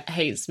 everyone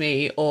hates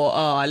me or,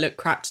 oh, I look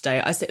crap today.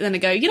 I sit there and I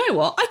go, you know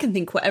what? I can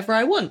think whatever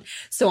I want.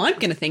 So I'm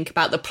going to think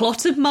about the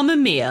plot of Mamma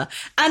Mia.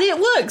 And it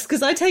works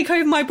because I take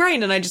over my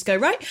brain and I just go,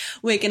 right,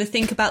 we're going to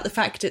think about the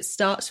fact it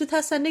starts with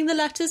her sending the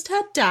letters to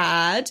her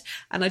dad.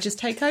 And I just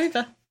take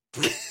over.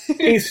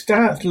 It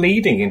starts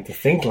leading into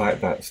things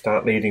like that,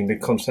 start leading the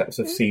concepts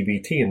of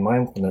CBT and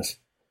mindfulness.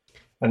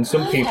 And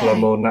some people are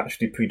more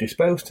naturally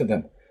predisposed to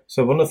them.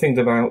 So one of the things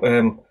about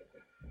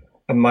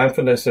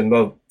mindfulness and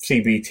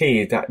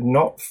CBT is that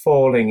not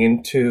falling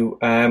into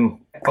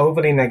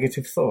overly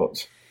negative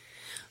thoughts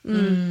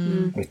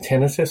with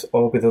tinnitus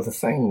or with other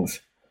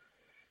things.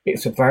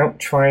 It's about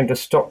trying to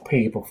stop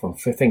people from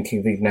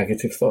thinking these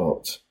negative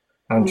thoughts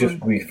and just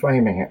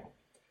reframing it.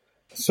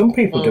 Some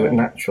people do it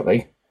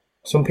naturally.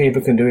 Some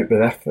people can do it with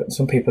effort.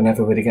 Some people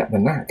never really get the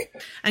knack.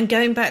 And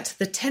going back to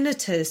the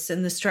tinnitus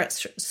and the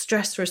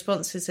stress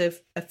responses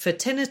for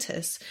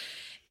tinnitus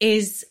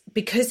is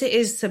because it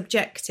is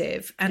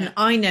subjective. And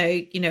I know,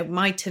 you know,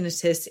 my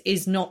tinnitus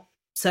is not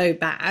so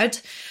bad.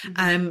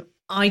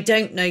 I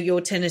don't know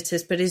your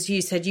tinnitus, but as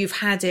you said, you've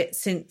had it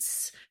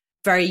since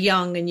very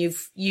young, and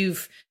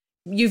you've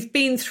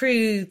been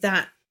through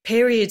that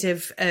period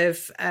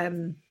of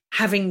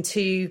having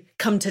to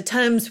come to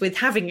terms with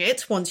having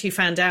it once you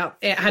found out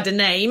it had a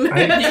name.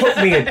 It took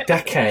me a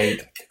decade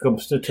to come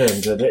to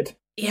terms with it.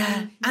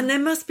 Yeah, and there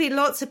must be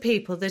lots of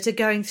people that are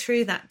going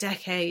through that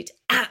decade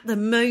at the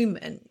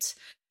moment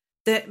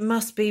that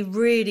must be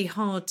really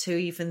hard to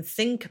even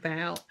think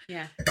about.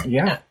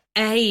 Yeah.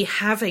 A,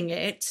 having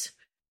it,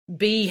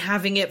 B,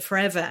 having it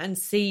forever, and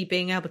C,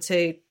 being able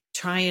to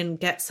try and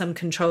get some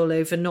control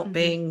over not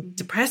being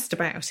depressed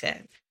about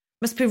it.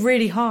 Must be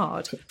really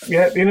hard.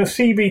 Yeah, you know,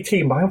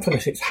 CBT,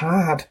 mindfulness, it's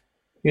hard.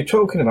 You're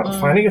talking about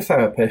finding a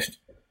therapist,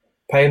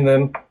 paying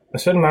them a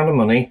certain amount of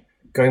money,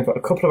 going for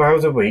a couple of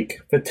hours a week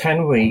for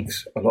 10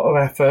 weeks, a lot of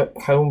effort,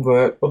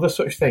 homework, other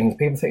such things.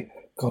 People think,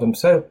 God, I'm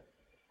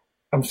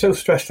so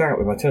stressed out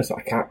with my tinnitus.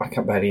 I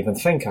can't barely even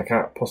think. I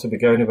can't possibly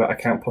go anywhere. I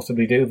can't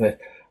possibly do this.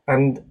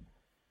 And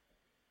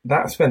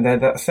that's when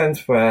there's that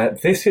sense where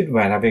this is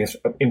when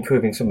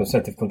improving someone's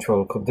sense of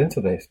control comes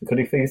into this. Because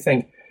if you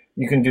think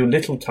you can do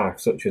little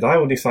tasks such as I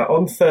will decide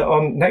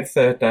on next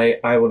Thursday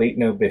I will eat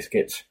no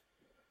biscuits.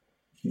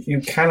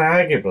 You can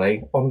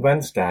arguably on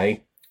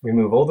Wednesday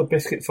remove all the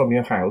biscuits from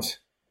your house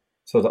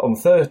so that on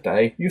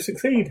Thursday you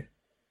succeed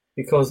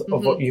because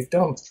of what you've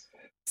done.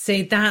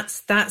 See,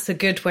 that's a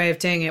good way of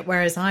doing it.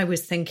 Whereas I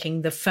was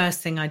thinking the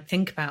first thing I'd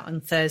think about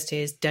on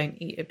Thursday is don't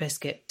eat a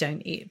biscuit,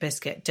 don't eat a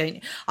biscuit,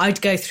 don't.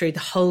 I'd go through the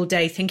whole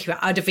day thinking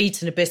about, I'd have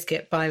eaten a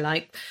biscuit by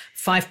like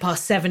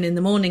 7:05 in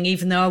the morning,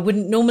 even though I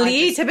wouldn't normally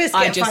eat a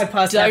biscuit at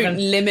 7:05. Don't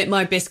limit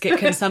my biscuit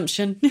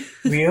consumption.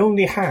 We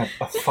only have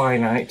a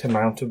finite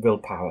amount of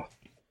willpower.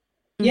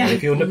 Yeah. And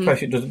if you're under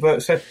pressure, it doesn't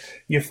work. So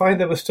you find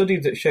there were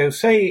studies that show,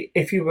 say,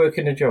 if you work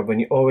in a job when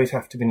you always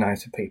have to be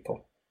nice to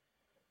people,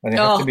 and you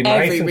have to be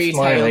nice and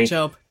smiley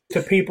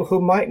to people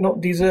who might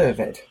not deserve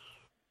it,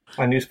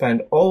 and you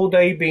spend all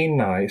day being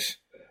nice,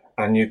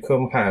 and you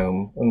come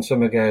home and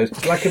someone goes,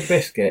 like a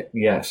biscuit,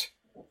 yes,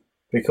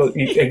 because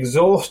you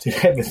exhausted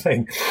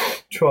everything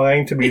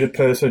trying to be the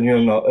person you're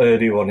not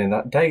early on in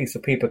that day, so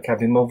people can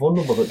be more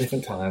vulnerable at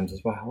different times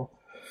as well.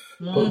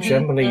 But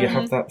generally you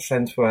have that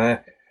sense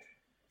where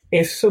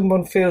if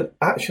someone feels,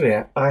 actually,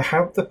 I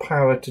have the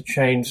power to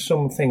change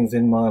some things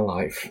in my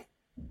life,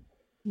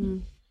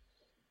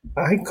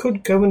 I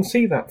could go and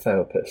see that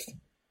therapist.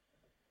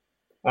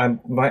 I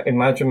might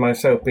imagine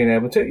myself being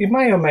able to. You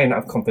may or may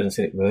not have confidence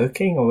in it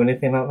working or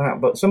anything like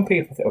that, but some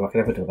people think, I could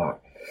never do that.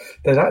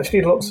 There's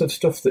actually lots of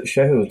stuff that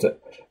shows that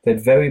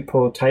there's very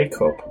poor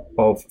take-up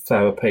of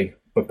therapy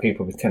for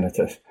people with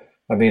tinnitus.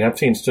 I mean, I've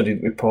seen studies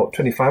that report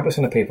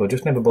 25% of people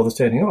just never bother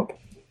turning up.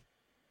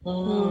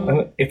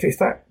 And if it's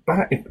that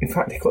bad, in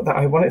fact, you've got that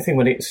ironic thing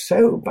when it's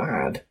so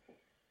bad,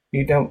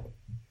 you don't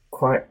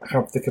quite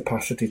have the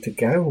capacity to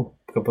go.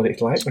 But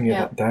it's like when you're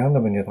that down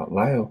and when you're that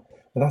low.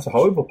 And that's a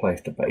horrible place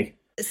to be.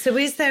 So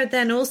is there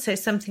then also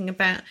something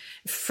about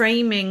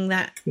framing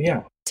that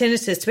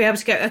tinnitus to be able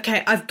to go,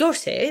 okay, I've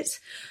got it.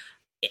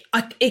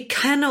 It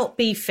cannot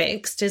be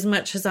fixed as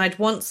much as I'd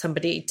want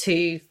somebody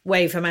to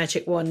wave a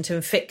magic wand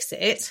and fix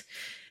it.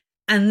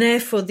 And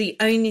therefore, the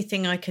only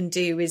thing I can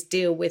do is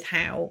deal with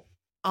how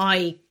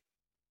I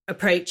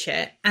approach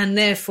it. And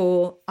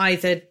therefore,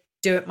 either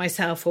do it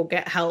myself or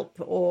get help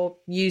or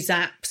use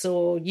apps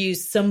or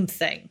use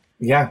something.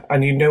 Yeah,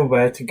 and you know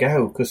where to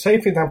go. Because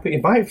say, for example,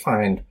 you might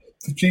find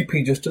the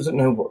GP just doesn't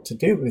know what to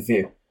do with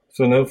you.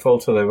 So no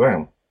fault of their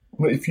own.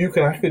 But if you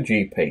can ask a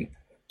GP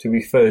to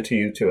refer to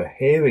you to a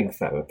hearing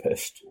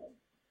therapist,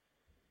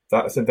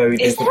 that's a very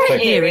different thing.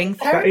 Hearing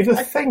therapist? That is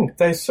a thing.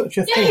 There's such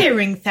a thing.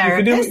 Hearing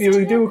therapist? You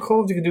can do a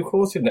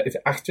course in that. It's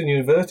Aston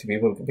University.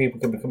 People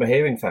can become a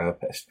hearing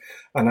therapist.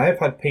 And I've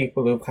had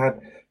people who've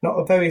had not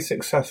a very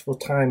successful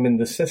time in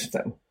the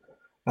system.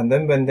 And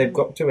then when they've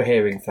got to a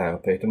hearing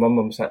therapist, and one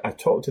mum said, I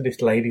talked to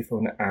this lady for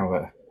an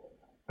hour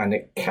and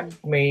it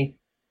kept me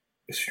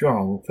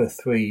strong for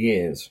 3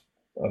 years.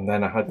 And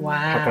then I had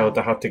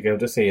to go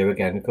to see her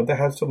again because they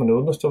had someone who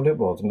understood what it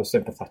was and was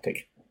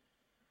sympathetic.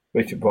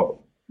 Which is what,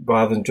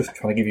 rather than just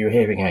trying to give you a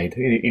hearing aid,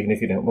 even if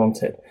you don't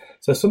want it.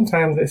 So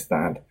sometimes it's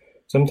that.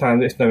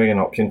 Sometimes it's knowing an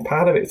option.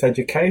 Part of it's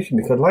education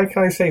because, like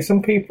I say,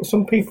 some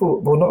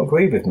people will not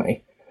agree with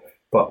me,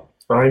 but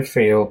I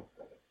feel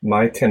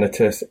my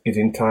tinnitus is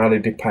entirely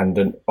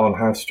dependent on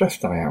how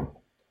stressed I am.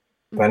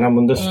 When I'm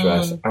under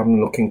stress, I'm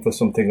looking for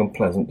something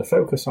unpleasant to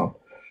focus on.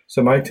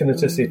 So my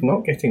tinnitus is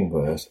not getting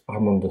worse.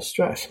 I'm under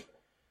stress.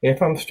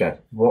 If I'm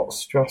stressed, what's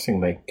stressing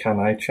me? Can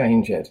I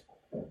change it?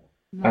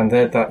 And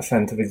there's that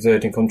sense of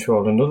exerting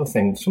control and other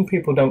things. Some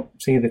people don't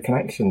see the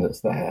connection that's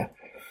there,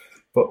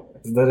 but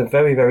there's a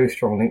very, very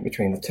strong link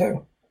between the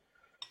two.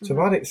 So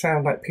while it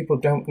sounds like people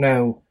don't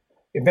know,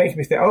 it makes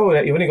me think, oh,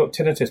 you've only got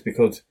tinnitus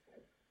because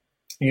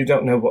you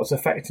don't know what's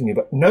affecting you.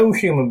 But no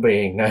human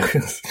being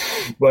knows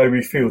why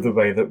we feel the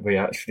way that we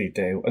actually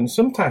do. And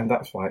sometimes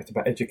that's why it's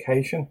about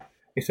education.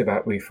 It's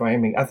about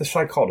reframing. As a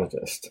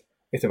psychologist,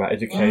 it's about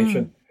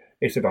education.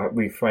 It's about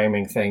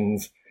reframing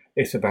things.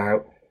 It's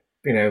about,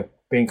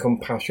 being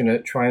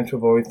compassionate, trying to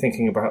avoid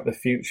thinking about the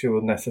future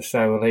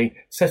unnecessarily,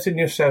 setting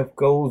yourself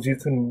goals you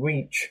can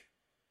reach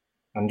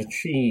and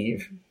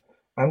achieve.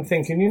 I'm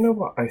thinking, you know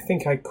what? I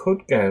think I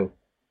could go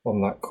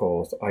on that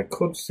course. I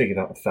could see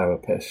that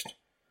therapist.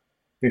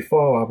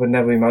 Before, I would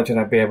never imagine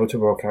I'd be able to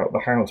walk out the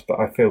house, but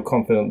I feel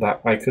confident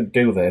that I could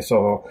do this.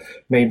 Or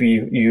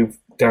maybe you've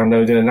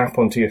downloaded an app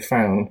onto your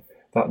phone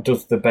that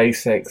does the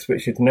basics,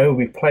 which is no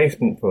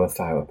replacement for a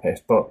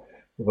therapist. But,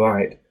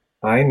 right,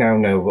 I now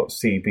know what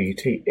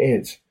CBT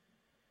is.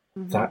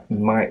 That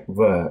might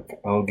work.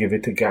 I'll give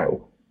it a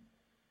go.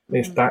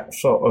 It's that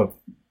sort of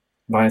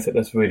mindset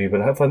that's really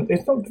relevant.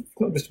 It's not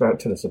just about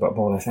tinnitus, it's about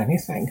more or less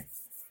anything.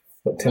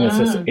 But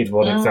tinnitus is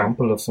one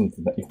example of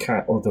something that you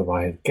can't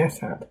otherwise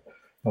get at.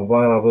 And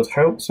while I would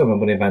hope someone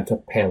would invent a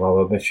pill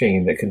or a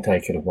machine that can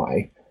take it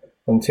away,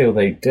 until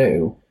they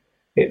do,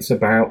 it's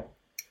about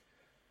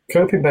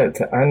coping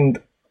better.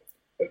 And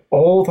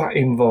all that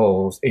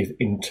involves is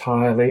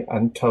entirely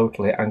and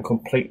totally and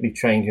completely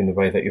changing the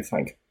way that you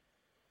think.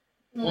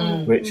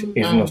 which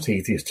is not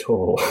easy at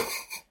all.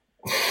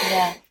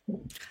 Yeah.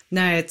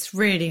 No, it's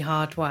really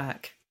hard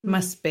work.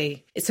 Must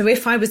be. So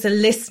if I was a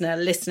listener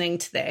listening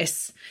to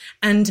this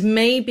and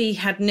maybe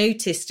had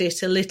noticed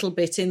it a little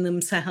bit in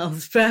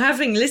themselves, but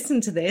having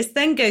listened to this,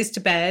 then goes to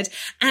bed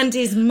and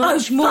is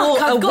much more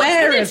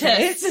aware of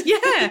it.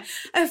 Yeah,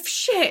 of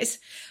shit.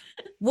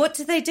 What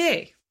do they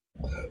do?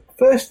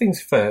 First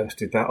things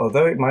first is that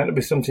although it might not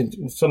be something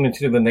to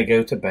do when they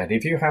go to bed,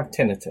 if you have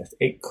tinnitus,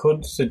 it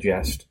could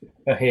suggest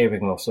a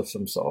hearing loss of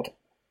some sort.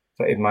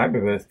 So it might be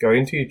worth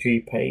going to your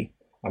GP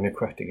and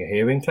requesting a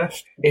hearing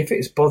test. If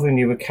it's bothering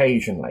you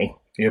occasionally,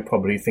 you're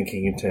probably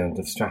thinking in terms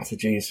of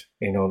strategies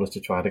in order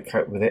to try to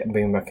cope with it and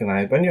being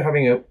recognised. When you're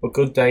having a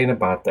good day and a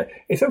bad day,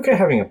 it's okay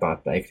having a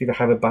bad day, because if you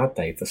have a bad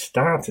day for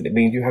starting, it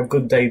means you have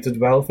good days as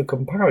well for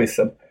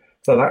comparison.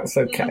 So that's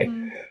okay.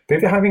 But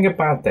if you're having a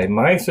bad day,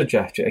 my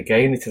suggestion,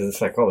 again, it is a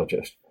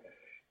psychologist,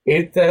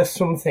 is there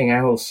something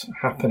else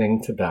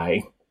happening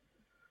today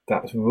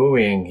that's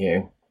worrying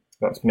you,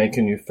 that's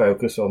making you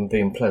focus on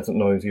the unpleasant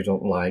noise you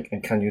don't like,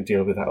 and can you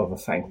deal with that other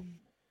thing?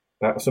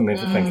 That's something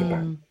to think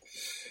about.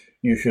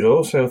 You should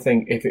also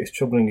think, if it's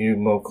troubling you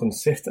more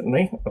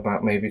consistently,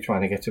 about maybe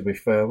trying to get a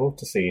referral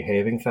to see a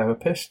hearing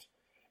therapist.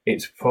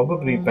 It's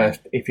probably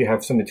best if you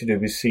have something to do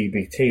with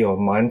CBT or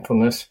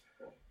mindfulness,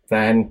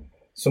 then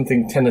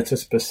something tinnitus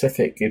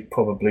specific is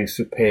probably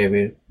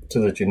superior to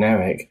the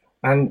generic.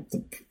 And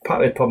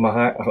part of the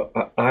problem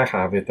I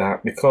have is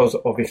that, because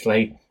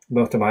obviously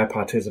most of my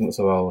participants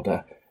are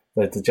older,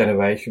 there's the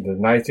generation of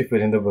the nicest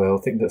people in the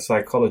world think that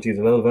psychology is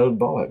a little bit of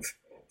bollocks.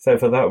 So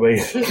for that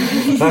reason,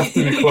 I have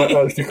to be quite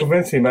actually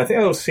convincing them. I think,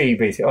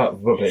 CBT,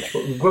 rubbish.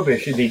 What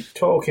rubbish is he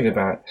talking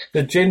about?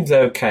 The gin's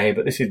okay,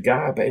 but this is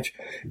garbage.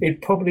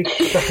 He'd probably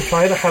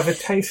try to have a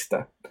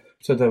taster.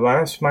 So there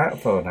are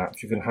smartphone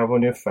apps you can have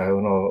on your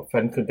phone, or a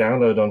friend could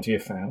download onto your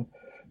phone,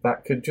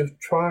 that could just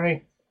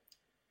try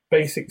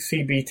basic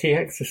CBT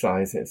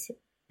exercises.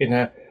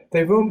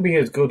 They won't be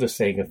as good as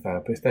seeing a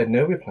therapist. They're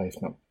no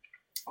replacement.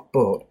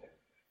 But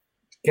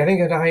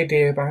getting an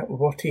idea about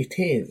what it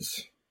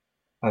is,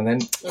 and then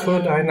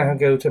could I now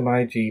go to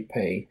my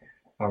GP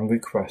and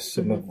request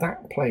some of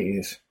that,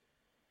 please?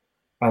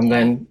 And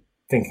then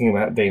thinking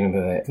about dealing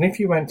with it. And if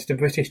you went to the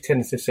British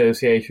Tinnitus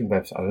Association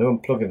website, I know I'm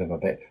plugging them a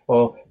bit,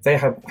 or they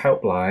have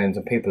helplines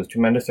and people with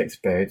tremendous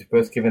experience,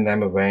 worth giving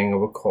them a ring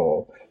or a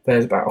call.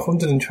 There's about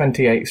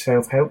 128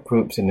 self-help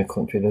groups in the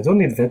country.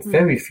 There's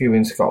very few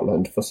in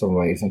Scotland for some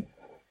reason.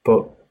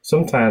 But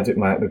sometimes it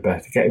might be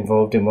better to get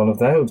involved in one of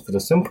those for the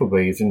simple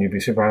reason you'll be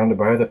surrounded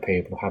by other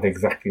people who have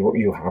exactly what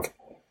you have.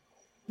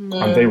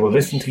 And they will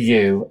listen to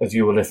you as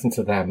you will listen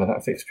to them, and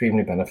that's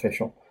extremely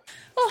beneficial.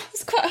 Oh,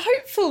 it's quite a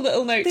hopeful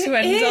little note to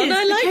end on.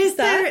 I like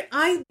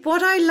that.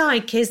 What I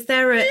like is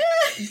there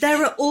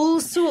are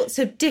all sorts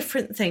of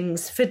different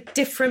things for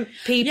different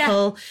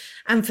people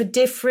and for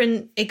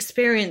different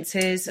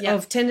experiences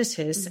of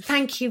tinnitus.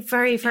 Thank you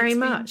very, very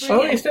much.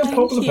 Oh, it's no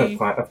problem. I've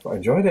quite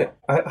enjoyed it.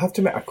 I have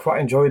to admit, I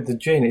quite enjoyed the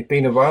gin. It's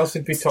been a while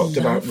since we talked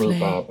about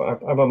rhubarb,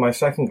 but I'm on my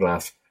second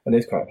glass, and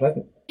it's quite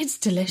pleasant. It's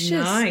delicious.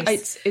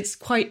 Nice. It's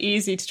quite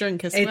easy to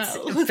drink as well.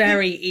 It's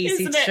very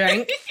easy to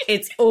drink.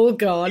 It's all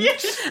gone.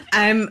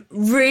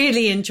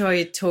 Really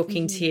enjoyed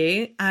talking to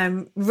you.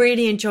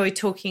 Really enjoyed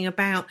talking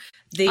about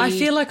I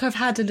feel like I've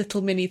had a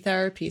little mini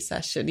therapy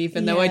session,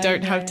 even though I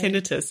don't have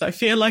tinnitus. I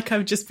feel like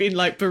I've just been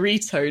like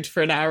burritoed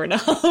for an hour and a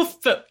half,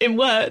 but in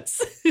words.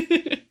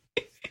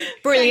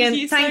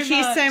 Brilliant. Thank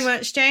you so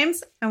much,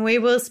 James. And we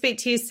will speak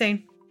to you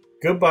soon.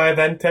 Goodbye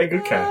then. Take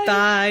good care.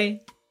 Bye.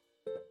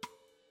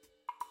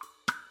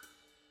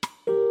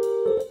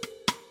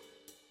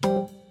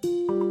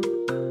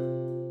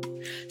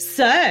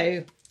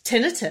 So,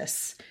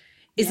 tinnitus.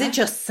 Is it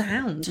just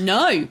sound?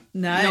 No.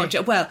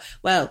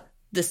 Well,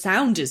 the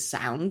sound is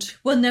sound.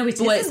 Well, no, it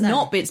isn't. Well, it's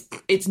not. But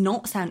it's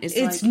not sound. It's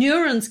like,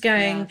 neurons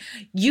going,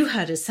 you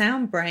had a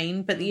sound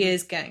brain, but the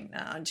ear's going, no,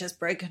 I'm just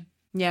broken.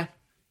 Yeah.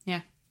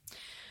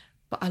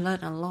 But I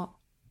learned a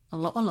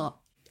lot.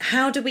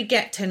 How do we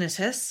get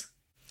tinnitus?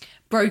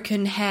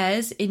 Broken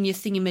hairs in your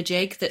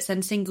thingamajig that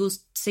send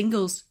signals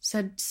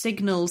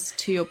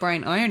to your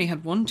brain. I only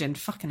had one gin,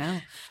 fucking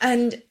hell.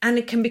 And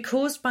it can be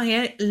caused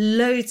by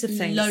loads of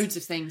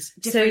things.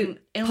 Different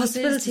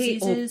illnesses, possibility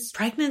diseases, or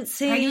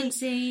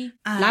pregnancy,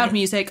 loud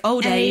music,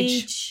 old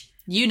age,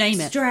 you name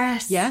it.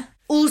 Stress. Yeah.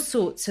 All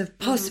sorts of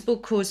possible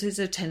causes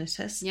of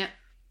tinnitus. Yeah.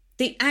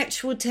 The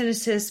actual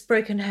tinnitus,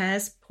 broken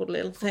hairs, poor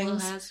little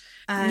things.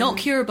 Not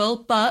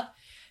curable, but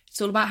it's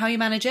all about how you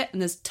manage it,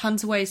 and there's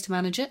tons of ways to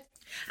manage it.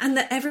 And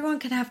that everyone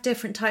can have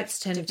different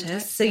types of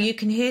tinnitus, so you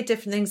can hear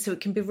different things, so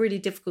it can be really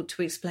difficult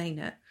to explain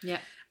it. Yeah.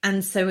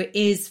 And so it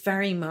is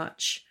very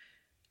much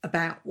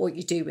about what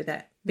you do with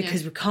it,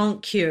 because we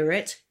can't cure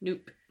it.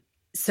 Nope.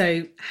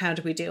 So how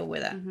do we deal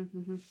with it?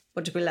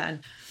 What did we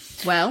learn?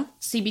 Well,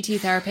 CBT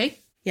therapy.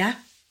 Yeah.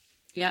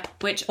 Yeah,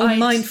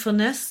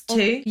 mindfulness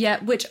too.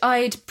 Which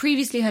I'd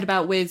previously heard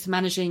about with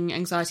managing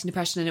anxiety and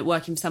depression, and it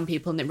working for some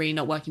people and it really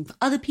not working for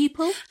other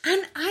people.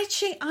 And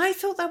actually, I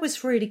thought that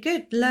was really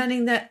good,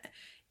 learning that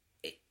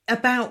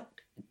about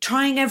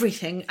trying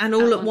everything and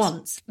all at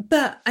once.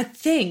 But I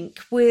think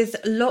with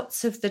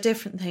lots of the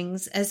different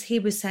things, as he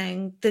was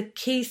saying, the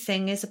key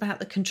thing is about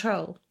the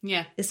control.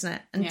 Yeah. Isn't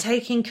it? And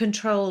taking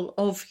control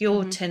of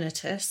your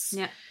tinnitus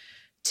Yeah.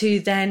 to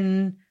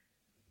then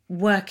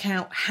work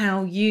out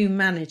how you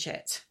manage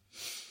it.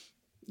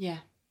 Yeah.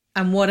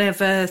 And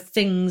whatever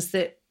things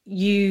that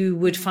you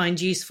would find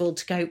useful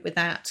to cope with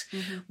that,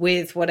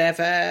 with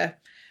whatever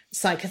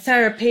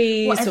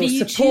psychotherapies Whatever or you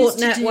support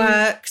choose to do.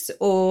 networks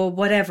or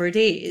whatever it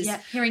is. Yeah.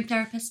 Hearing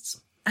therapists.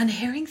 And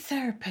hearing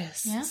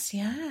therapists.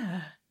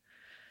 Yeah.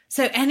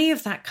 So any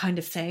of that kind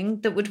of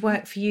thing that would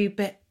work for you,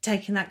 but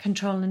taking that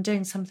control and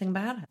doing something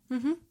about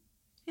it.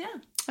 Yeah.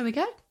 There we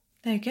go.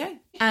 There you go.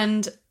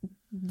 And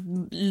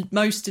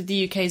most of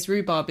the UK's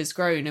rhubarb is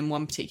grown in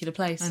one particular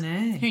place. I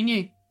know. Who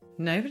knew?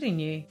 Nobody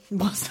knew.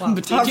 What's Well,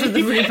 apart from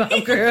the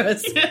rhubarb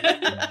growers.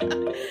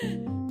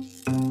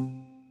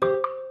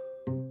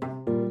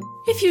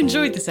 If you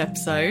enjoyed this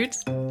episode,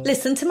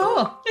 Listen to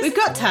more. We've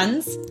got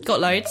tons. got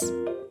loads.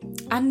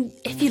 And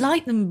if you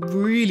like them,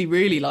 really,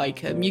 really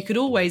like them, you could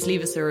always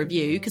leave us a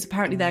review because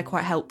apparently they're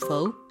quite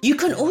helpful. You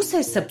can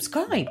also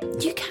subscribe.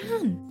 You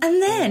can.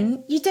 And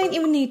then you don't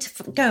even need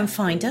to go and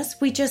find us.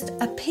 We just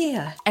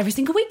appear. Every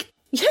single week.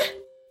 Yeah.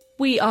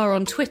 We are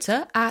on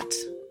Twitter at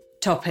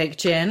Topic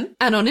Gin.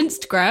 and on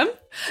Instagram.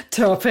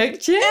 Topic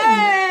Gin.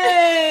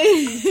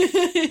 Hey!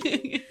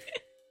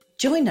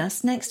 Join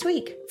us next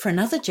week for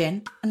another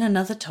gin and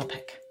another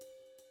topic.